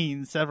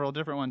maintain several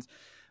different ones.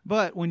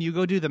 But when you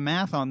go do the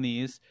math on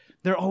these,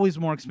 they're always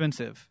more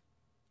expensive,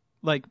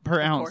 like per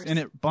ounce, and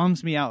it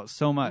bums me out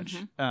so much.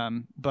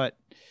 But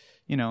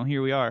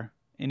here we are,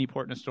 any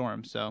port in a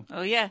storm. So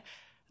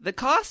the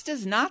cost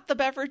is not the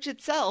beverage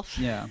itself.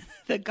 Yeah,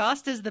 the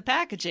cost is the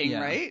packaging,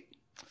 right?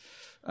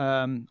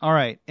 All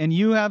right, and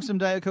you have some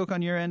Diet Coke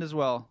on your end as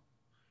well.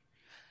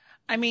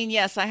 I mean,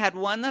 yes, I had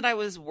one that I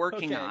was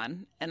working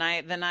on, and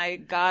then I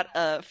got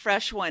a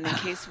fresh one in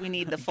case we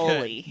need the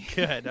Foley.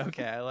 Good.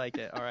 Okay, I like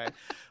it. All right.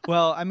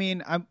 Well, I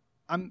mean, I'm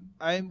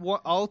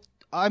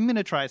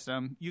gonna try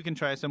some. You can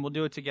try some. We'll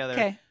do it together.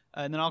 Okay.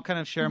 And then I'll kind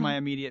of share my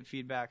immediate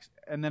feedbacks,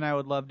 and then I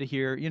would love to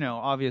hear.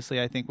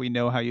 Obviously, I think we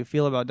know how you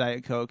feel about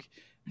Diet Coke,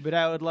 but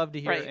I would love to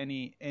hear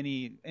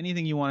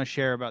anything you want to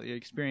share about your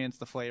experience,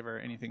 the flavor,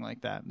 anything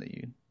like that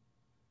you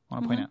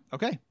want to point out.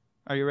 Okay.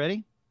 Are you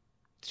ready?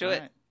 Let's do it.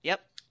 Right.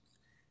 Yep.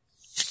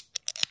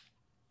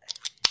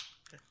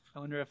 I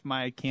wonder if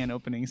my can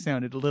opening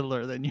sounded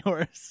littler than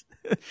yours.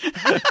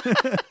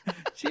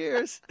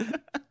 Cheers.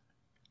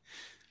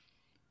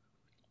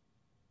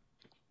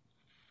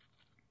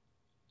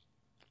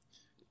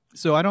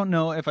 So I don't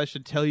know if I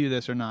should tell you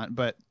this or not,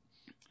 but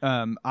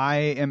I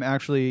am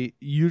actually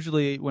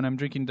usually when I'm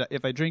drinking,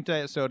 if I drink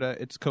diet soda,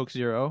 it's Coke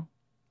Zero.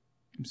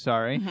 I'm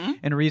sorry. Mm-hmm.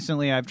 And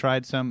recently I've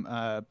tried some,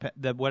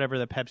 whatever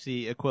the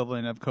Pepsi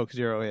equivalent of Coke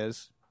Zero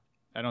is.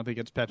 I don't think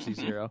it's Pepsi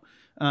Zero.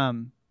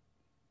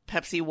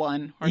 Pepsi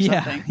One or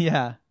something.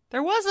 Yeah.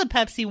 There was a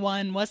Pepsi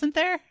One, wasn't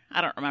there? I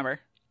don't remember.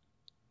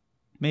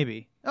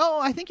 Maybe. Oh,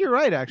 I think you're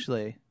right,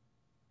 actually.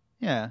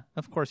 Yeah,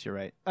 of course you're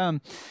right.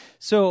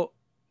 So,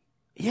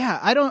 yeah,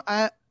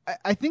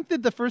 I think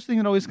that the first thing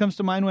that always comes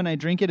to mind when I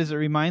drink it is it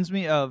reminds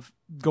me of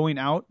going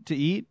out to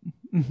eat.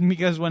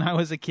 Because when I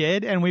was a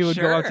kid and we would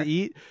go out to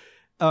eat,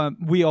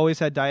 we always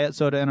had diet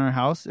soda in our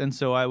house. And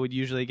so I would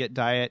usually get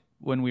diet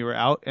when we were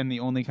out. And the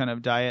only kind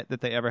of diet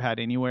that they ever had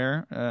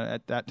anywhere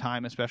at that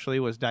time especially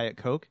was Diet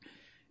Coke.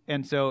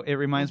 And so it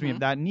reminds me of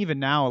that. And even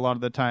now, a lot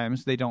of the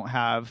times, they don't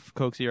have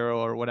Coke Zero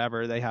or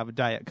whatever. They have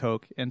Diet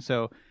Coke. And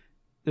so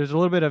there's a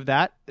little bit of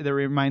that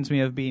reminds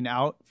me of being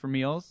out for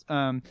meals.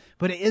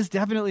 But it is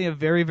definitely a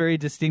very, very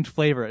distinct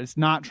flavor. It's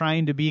not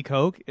trying to be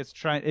Coke. It's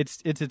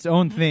its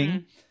own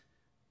thing.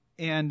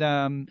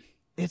 And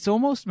it's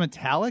almost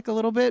metallic a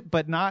little bit,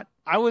 but not,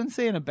 I wouldn't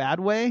say in a bad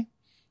way.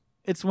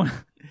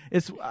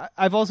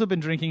 I've also been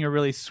drinking a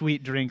really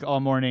sweet drink all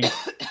morning.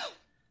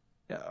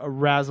 A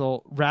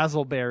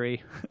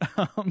Razzleberry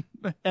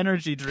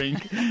energy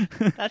drink.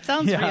 That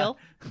sounds real.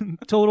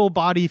 Total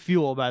body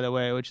fuel, by the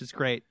way, which is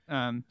great.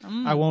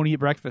 I won't eat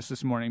breakfast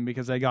this morning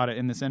because I got it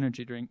in this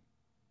energy drink.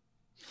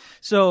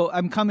 So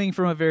I'm coming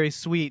from a very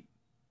sweet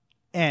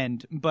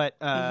end, but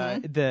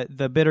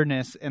the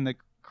bitterness and the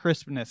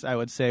crispness, I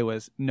would say,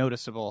 was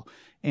noticeable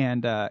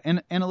and a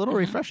little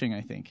refreshing,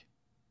 I think.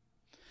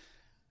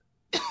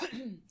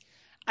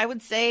 I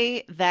would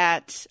say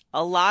that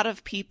a lot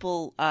of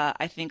people,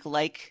 I think,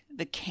 like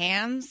the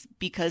cans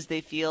because they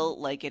feel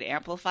like it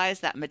amplifies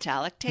that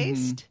metallic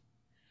taste.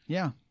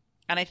 Yeah.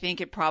 And I think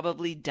it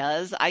probably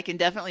does. I can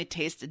definitely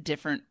taste a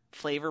different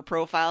flavor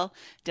profile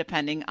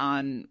depending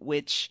on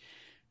which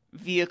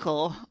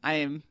vehicle I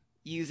am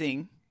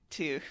using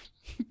to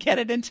get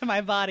it into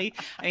my body.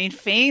 I mean,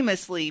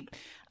 famously,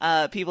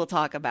 people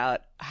talk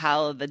about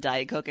how the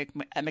Diet Coke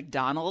at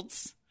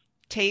McDonald's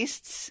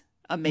tastes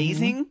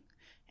amazing.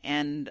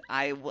 And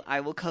I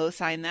will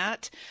co-sign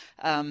that.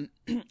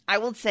 I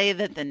will say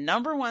that the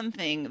number one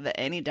thing that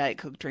any Diet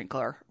Coke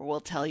drinker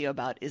will tell you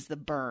about is the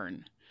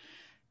burn.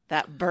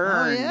 That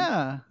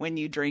burn when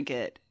you drink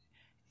it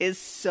is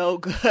so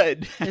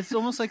good. It's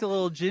almost like a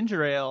little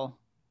ginger ale,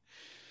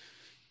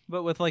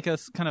 but with like a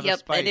kind of a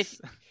spice. And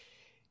if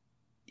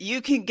you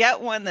can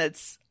get one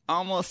that's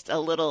almost a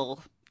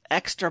little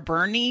extra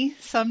burny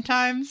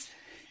sometimes,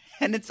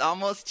 and it's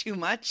almost too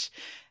much.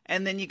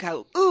 And then you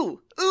go,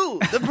 ooh,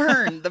 the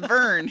burn, the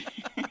burn.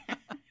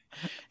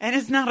 And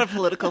it's not a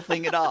political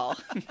thing at all.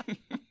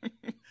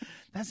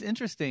 That's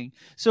interesting.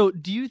 So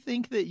do you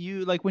think that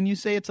like when you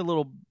say it's a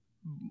little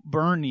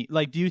burny,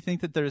 like do you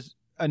think that there's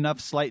enough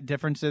slight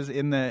differences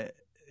in the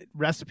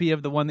recipe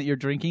of the one that you're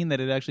drinking that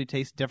it actually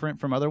tastes different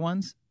from other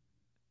ones?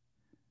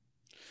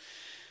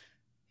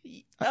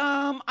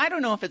 I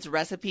don't know if it's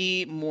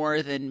recipe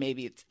more than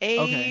maybe it's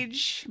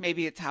age,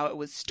 maybe it's how it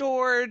was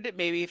stored,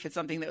 maybe if it's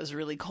something that was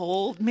really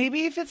cold,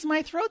 maybe if it's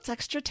my throat's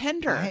extra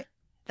tender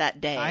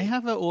that day. I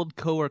have an old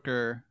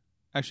coworker,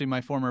 actually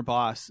my former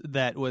boss,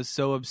 that was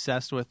so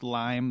obsessed with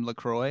lime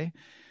LaCroix.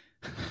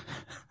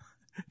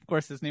 Of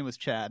course, his name was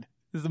Chad.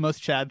 This is the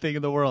most Chad thing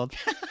in the world.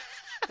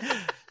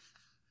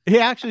 He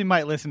actually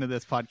might listen to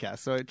this podcast.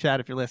 So, Chad,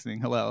 if you're listening,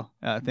 hello.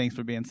 Thanks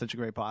for being such a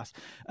great boss.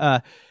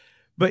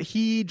 But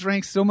he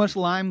drank so much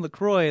lime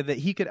LaCroix that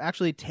he could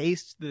actually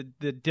taste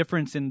the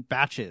difference in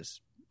batches.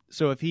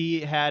 So if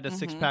he had a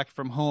six-pack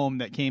from home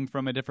that came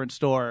from a different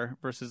store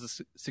versus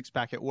a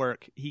six-pack at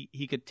work,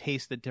 he could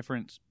taste the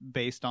difference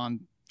based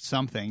on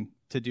something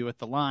to do with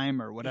the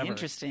lime or whatever.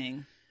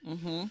 Interesting.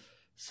 Mm-hmm.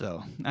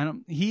 So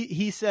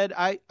he said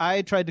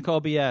I tried to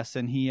call BS,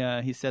 and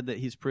he said that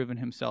he's proven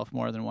himself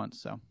more than once.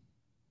 So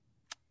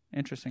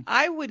interesting.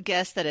 I would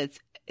guess that it's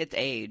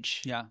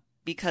age. Yeah,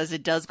 because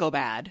it does go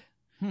bad.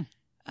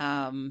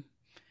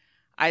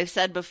 I've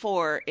said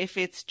before, if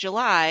it's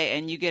July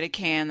and you get a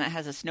can that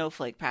has a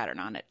snowflake pattern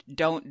on it,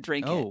 don't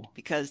drink it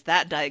because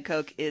that Diet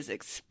Coke is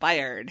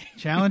expired.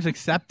 Challenge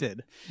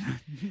accepted.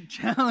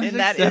 Challenge and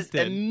that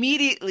accepted. is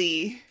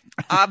immediately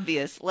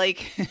obvious.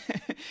 Like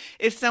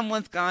if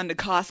someone's gone to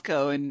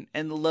Costco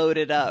and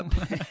loaded up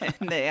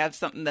and they have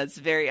something that's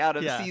very out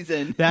of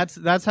season.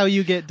 That's how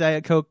you get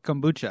Diet Coke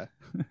kombucha.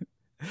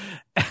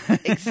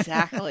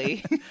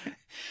 Exactly.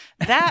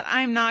 That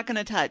I'm not going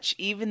to touch,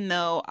 even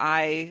though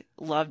I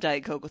love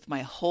Diet Coke with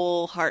my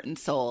whole heart and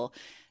soul.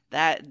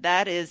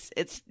 That is,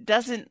 it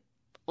doesn't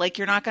like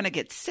you're not going to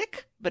get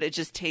sick, but it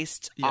just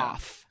tastes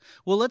off.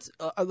 Well,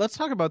 let's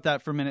talk about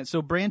that for a minute.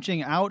 So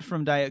branching out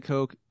from Diet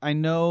Coke, I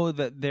know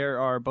that there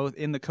are both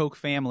in the Coke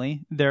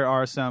family, there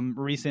are some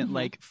recent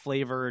like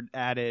flavored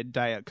added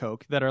Diet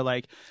Coke that are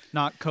like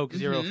not Coke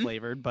Zero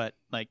flavored, but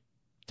like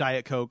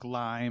Diet Coke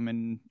lime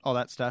and all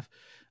that stuff.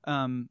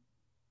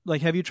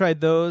 Like, have you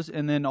tried those?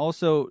 And then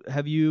also,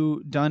 have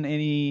you done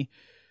any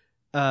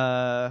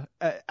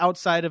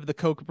outside of the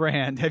Coke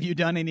brand? Have you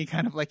done any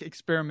kind of like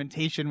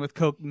experimentation with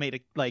Coke?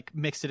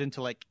 Mixed it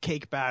into like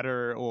cake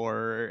batter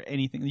or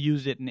anything?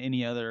 Used it in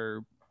any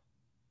other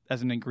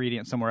as an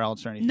ingredient somewhere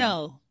else or anything?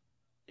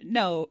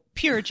 No,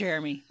 pure,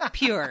 Jeremy,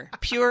 pure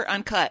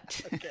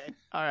uncut. Okay,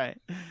 all right,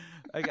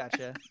 I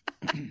gotcha.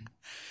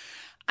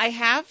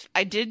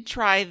 I did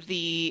try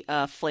the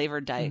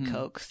flavored Diet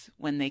Cokes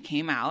when they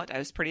came out. I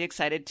was pretty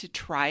excited to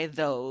try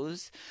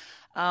those.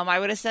 I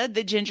would have said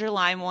the ginger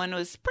lime one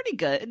was pretty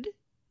good.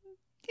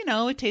 You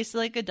know, it tasted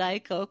like a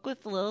Diet Coke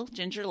with a little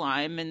ginger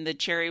lime, and the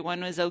cherry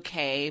one was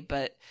okay.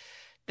 But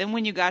then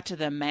when you got to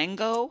the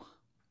mango,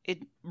 it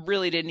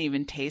really didn't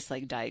even taste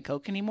like Diet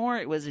Coke anymore.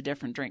 It was a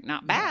different drink.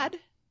 Not bad,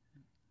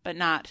 but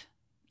not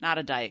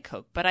a Diet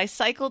Coke. But I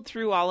cycled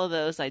through all of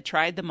those. I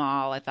tried them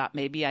all. I thought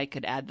maybe I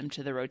could add them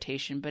to the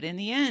rotation. But in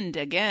the end,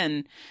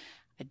 again,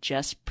 I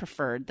just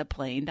preferred the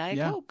plain Diet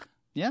Coke.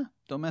 Yeah,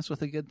 don't mess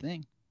with a good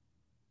thing.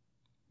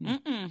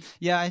 Mm-mm.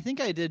 Yeah, I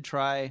think I did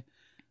try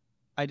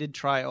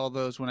all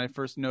those when I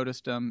first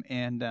noticed them.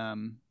 And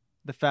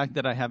the fact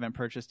that I haven't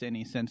purchased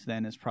any since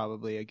then is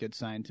probably a good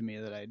sign to me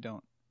that I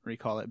don't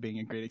recall it being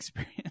a great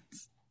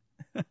experience.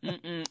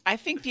 I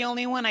think the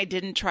only one I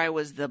didn't try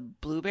was the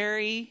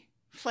blueberry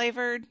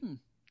flavored,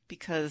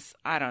 because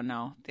I don't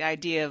know, the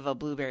idea of a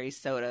blueberry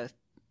soda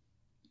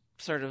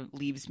sort of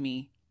leaves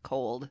me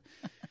cold.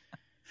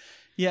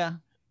 Yeah,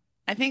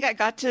 I think I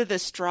got to the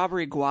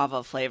strawberry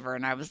guava flavor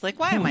and I was like,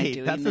 why am I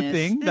doing that's this? That's the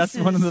thing? This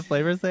one of the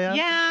flavors they have?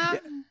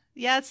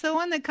 Yeah, it's the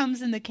one that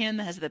comes in the can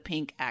that has the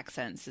pink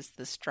accents. It's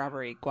the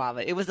strawberry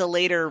guava. It was a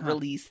later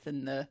release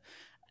than the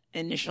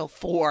initial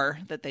 4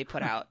 that they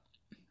put out.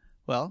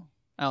 Well,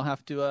 I'll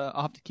have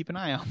to keep an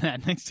eye on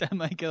that next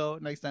time I go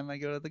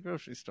to the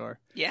grocery store.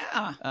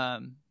 Yeah.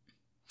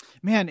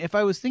 Man, if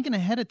I was thinking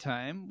ahead of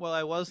time, well,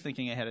 I was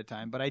thinking ahead of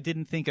time, but I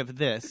didn't think of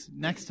this.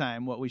 Next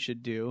time, what we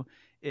should do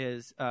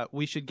is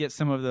we should get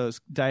some of those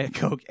Diet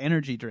Coke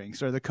energy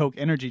drinks or the Coke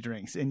energy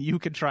drinks, and you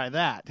could try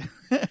that.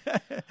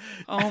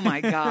 Oh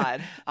my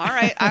God! All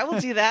right, I will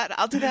do that.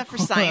 I'll do that for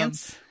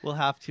science. We'll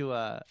have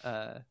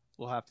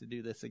to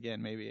do this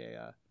again. Maybe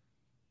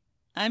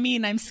I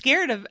mean, I'm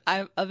scared of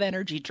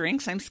energy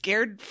drinks. I'm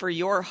scared for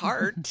your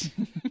heart.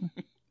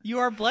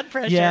 Your blood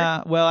pressure.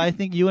 Yeah, well, I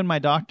think you and my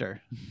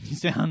doctor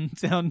sound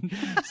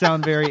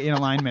very in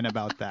alignment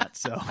about that.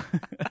 So,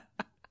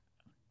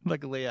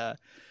 luckily,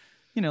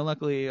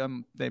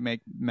 they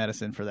make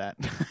medicine for that.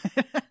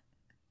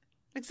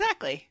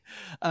 Exactly.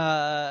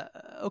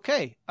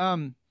 Okay.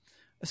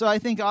 So I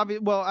think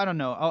well, I don't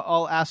know.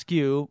 I'll ask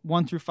you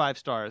 1 through 5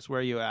 stars.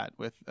 Where are you at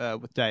with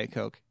Diet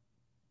Coke?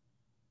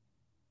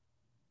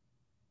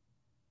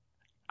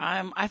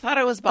 I thought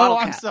it was bottle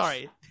caps. I'm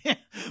sorry.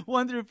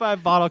 1 through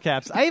 5 bottle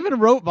caps. I even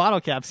wrote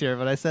bottle caps here,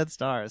 but I said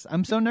stars.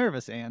 I'm so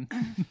nervous, Anne.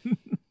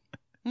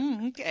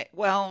 Okay.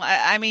 Well,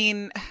 I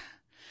mean,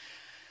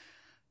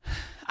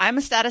 I'm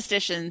a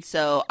statistician,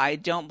 so I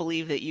don't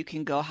believe that you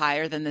can go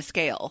higher than the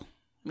scale.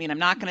 I mean, I'm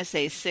not going to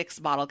say 6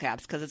 bottle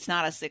caps because it's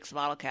not a 6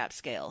 bottle cap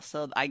scale.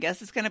 So I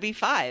guess it's going to be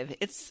 5.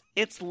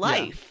 It's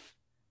life.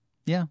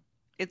 Yeah.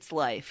 It's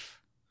life.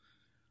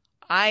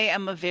 I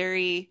am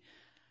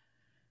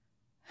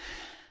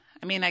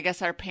I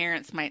guess our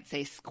parents might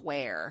say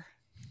square.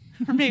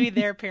 Or maybe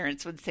their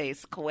parents would say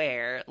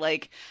square.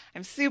 Like,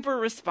 I'm super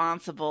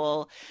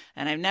responsible,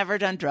 and I've never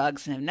done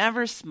drugs, and I've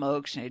never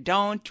smoked, and I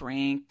don't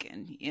drink,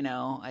 and,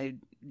 I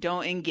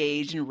don't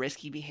engage in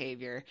risky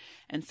behavior.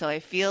 And so I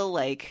feel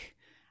like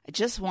I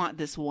just want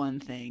this one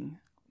thing.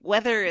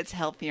 Whether it's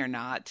healthy or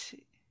not,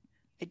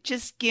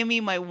 just give me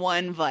my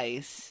one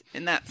vice,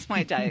 and that's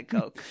my Diet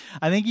Coke.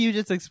 I think you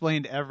just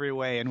explained every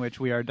way in which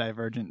we are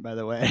divergent, by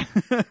the way.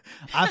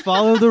 I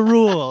follow the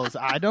rules.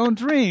 I don't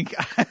drink.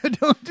 I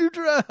don't do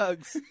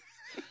drugs.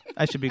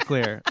 I should be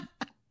clear.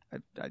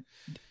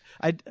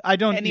 I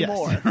don't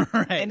anymore. Yes.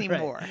 Right,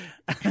 anymore.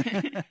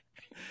 Right.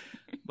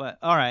 But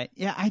all right.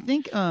 Yeah, I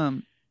think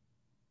and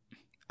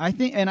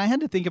I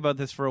had to think about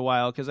this for a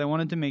while because I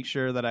wanted to make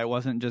sure that I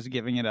wasn't just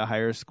giving it a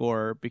higher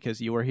score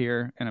because you were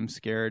here and I'm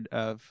scared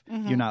of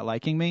you not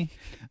liking me.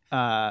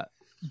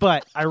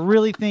 But I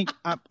really think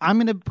I'm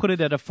going to put it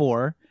at a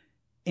 4.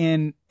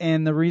 And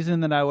the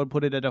reason that I would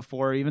put it at a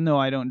 4, even though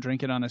I don't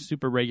drink it on a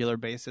super regular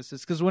basis, is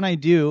because when I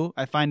do,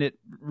 I find it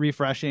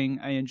refreshing.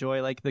 I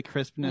enjoy like the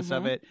crispness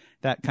of it,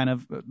 that kind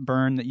of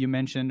burn that you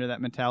mentioned, or that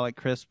metallic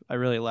crisp. I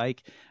really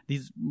like.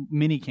 These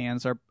mini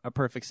cans are a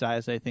perfect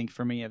size, I think,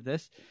 for me of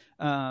this.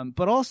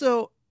 But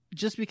also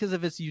just because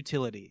of its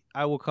utility,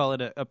 I will call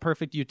it a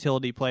perfect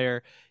utility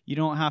player. You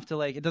don't have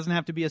to it doesn't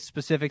have to be a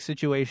specific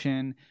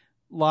situation.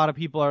 lot of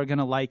people are going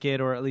to like it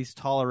or at least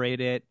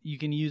tolerate it. You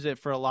can use it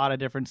for a lot of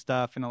different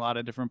stuff in a lot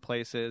of different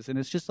places. And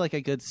it's just like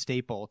a good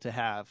staple to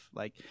have.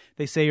 Like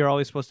they say you're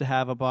always supposed to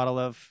have a bottle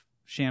of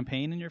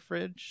champagne in your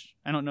fridge.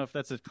 I don't know if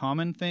that's a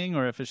common thing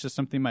or if it's just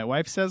something my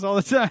wife says all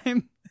the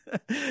time.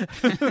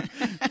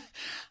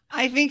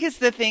 I think it's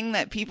the thing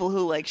that people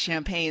who like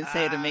champagne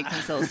say to make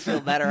themselves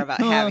feel better about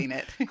having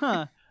it.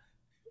 Huh.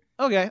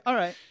 Okay. All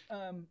right.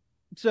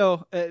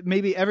 So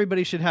maybe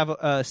everybody should have a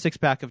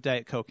 6-pack of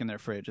Diet Coke in their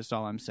fridge. Is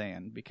all I'm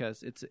saying,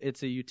 because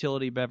it's a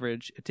utility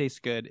beverage. It tastes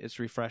good. It's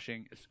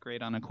refreshing. It's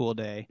great on a cool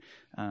day,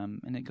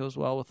 and it goes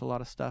well with a lot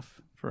of stuff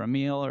for a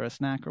meal or a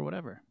snack or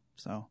whatever.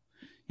 So,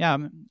 yeah,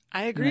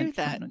 I agree with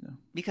that.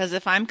 Because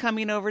if I'm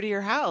coming over to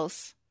your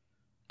house,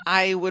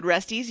 I would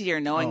rest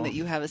easier knowing that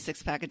you have a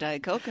 6-pack of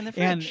Diet Coke in the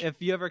fridge. And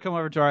if you ever come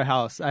over to our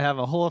house, I have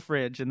a whole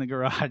fridge in the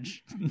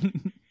garage,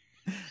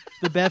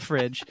 the bed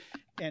fridge,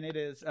 and it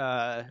is.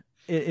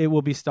 It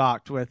will be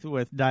stocked with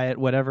diet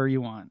whatever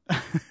you want.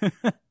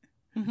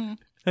 Mm-hmm.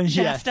 Yes.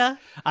 Shasta?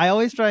 I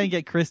always try and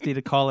get Christy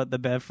to call it the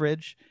bev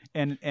fridge,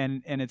 and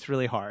it's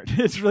really hard.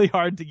 It's really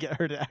hard to get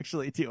her to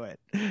actually do it.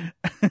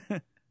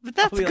 But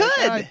that's good.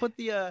 Like,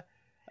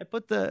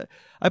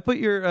 I put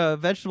your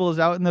vegetables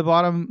out in the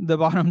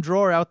bottom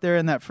drawer out there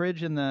in that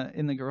fridge in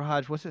the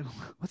garage. What's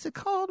it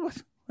called?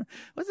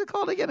 What's it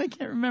called again? I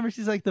can't remember.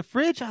 She's like, the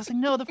fridge. I was like,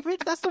 no, the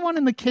fridge. That's the one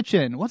in the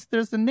kitchen.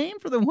 There's the name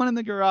for the one in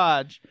the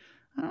garage.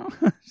 Oh,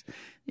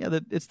 yeah,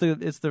 it's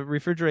the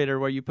refrigerator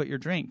where you put your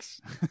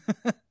drinks.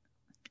 All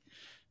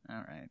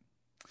right.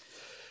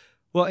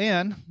 Well,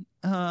 Anne,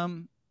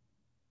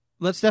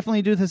 let's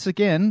definitely do this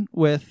again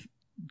with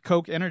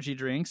Coke energy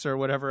drinks or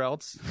whatever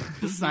else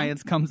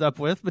science comes up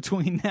with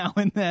between now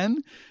and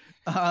then.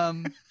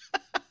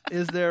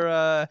 Is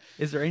there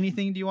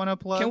anything do you want to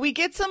plug? Can we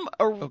get some?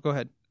 Go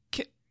ahead.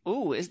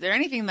 Is there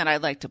anything that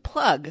I'd like to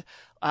plug?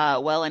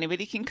 Well,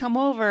 anybody can come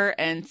over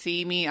and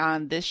see me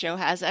on This Show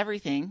Has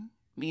Everything.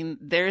 I mean,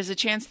 there's a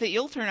chance that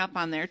you'll turn up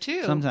on there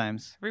too.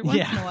 Sometimes. Every once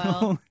in a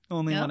while.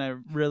 Only when I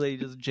really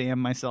just jam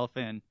myself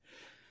in.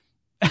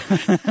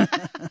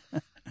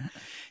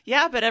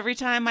 Yeah, but every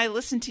time I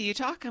listen to you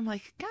talk, I'm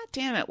like, God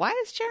damn it, why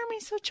is Jeremy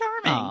so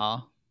charming?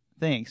 Aw,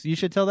 thanks. You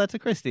should tell that to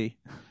Christy.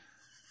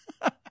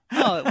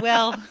 Oh,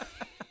 well,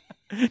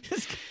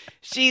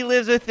 she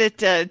lives with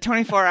it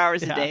 24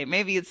 hours a day.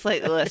 Maybe it's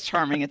slightly less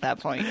charming at that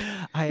point.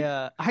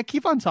 I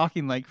keep on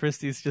talking like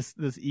Christy's just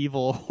this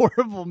evil,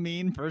 horrible,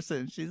 mean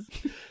person. She's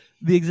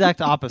the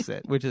exact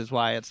opposite, which is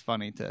why it's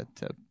funny to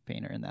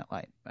paint her in that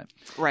light. But,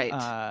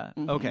 right.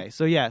 Okay,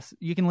 so yes,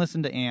 you can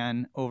listen to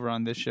Anne over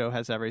on This Show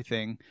Has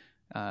Everything.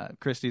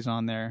 Christy's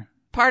on there.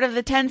 Part of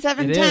the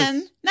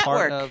 10-7-10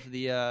 network. Part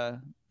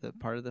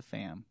of the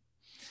fam.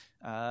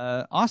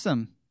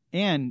 Awesome.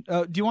 Anne,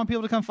 do you want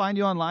people to come find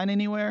you online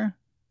anywhere?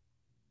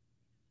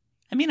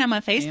 I mean, I'm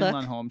on Facebook.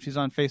 Anne Lundholm. She's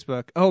on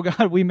Facebook. Oh,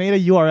 God, we made a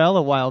URL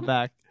a while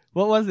back.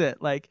 What was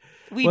it? Wasn't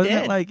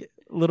it like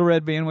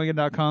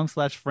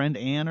littleredbandwagon.com/friend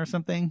Anne or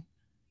something?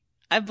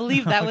 I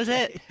believe that was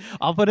it.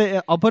 I'll put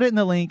it in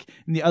the link.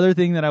 And the other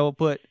thing that I'll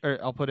put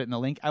it in the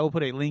link. I will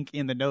put a link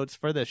in the notes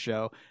for this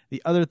show.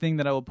 The other thing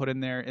that I will put in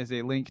there is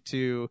a link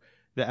to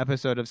the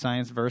episode of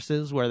Science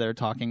Versus where they're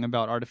talking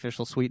about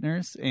artificial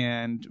sweeteners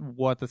and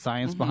what the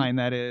science behind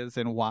that is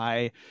and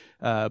why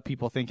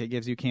people think it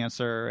gives you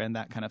cancer and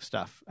that kind of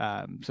stuff.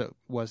 So it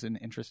was an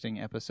interesting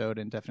episode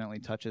and definitely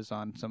touches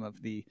on some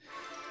of the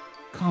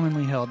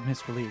commonly held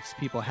misbeliefs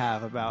people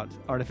have about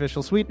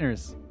artificial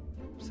sweeteners.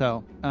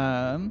 So,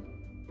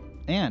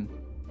 Anne,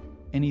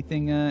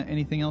 anything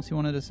else you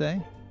wanted to say?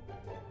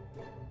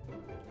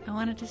 I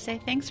wanted to say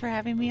thanks for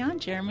having me on,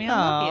 Jeremy.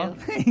 I love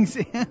you. Thanks,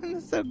 Anne.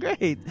 That's so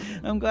great.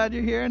 I'm glad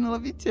you're here, and I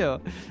love you too.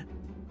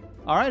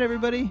 All right,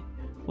 everybody.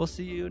 We'll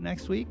see you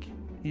next week,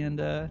 and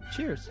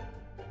cheers.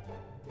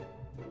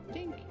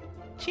 Dink.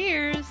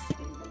 Cheers.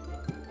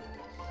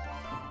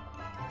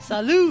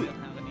 Salud. I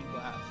don't have any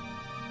glass.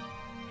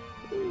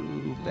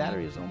 Ooh,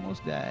 battery's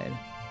almost died.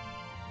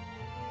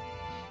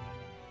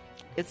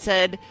 It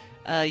said,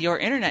 your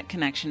internet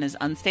connection is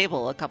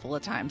unstable a couple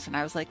of times, and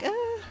I was like,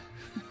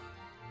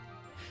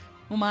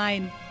 Well,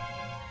 mine.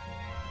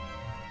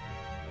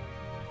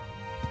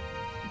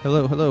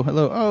 Hello.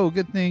 Oh,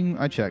 good thing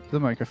I checked. The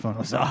microphone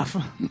was off.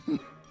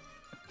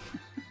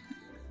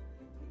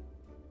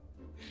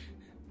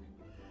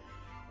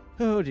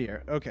 Oh,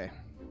 dear. Okay.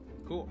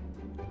 Cool.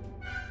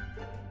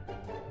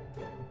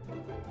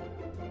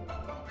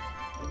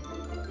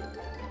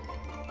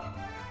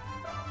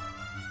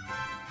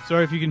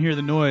 Sorry if you can hear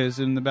the noise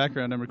in the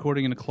background. I'm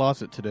recording in a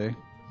closet today.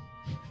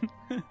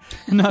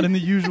 Not in the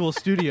usual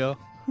studio.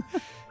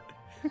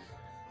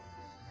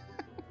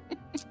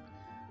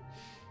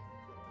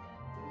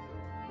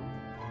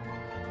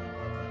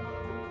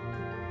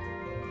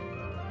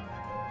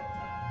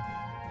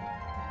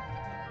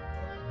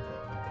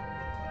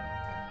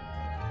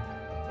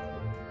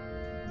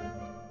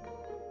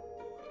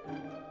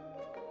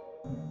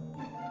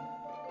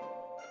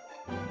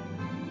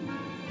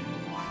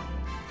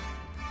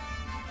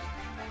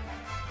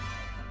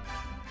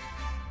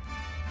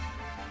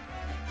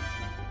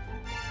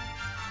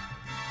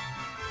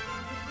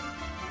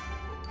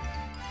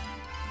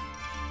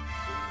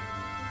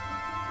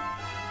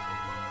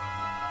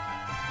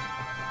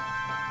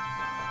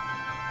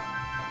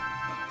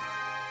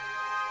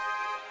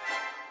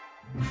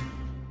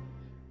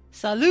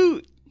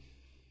 Salute.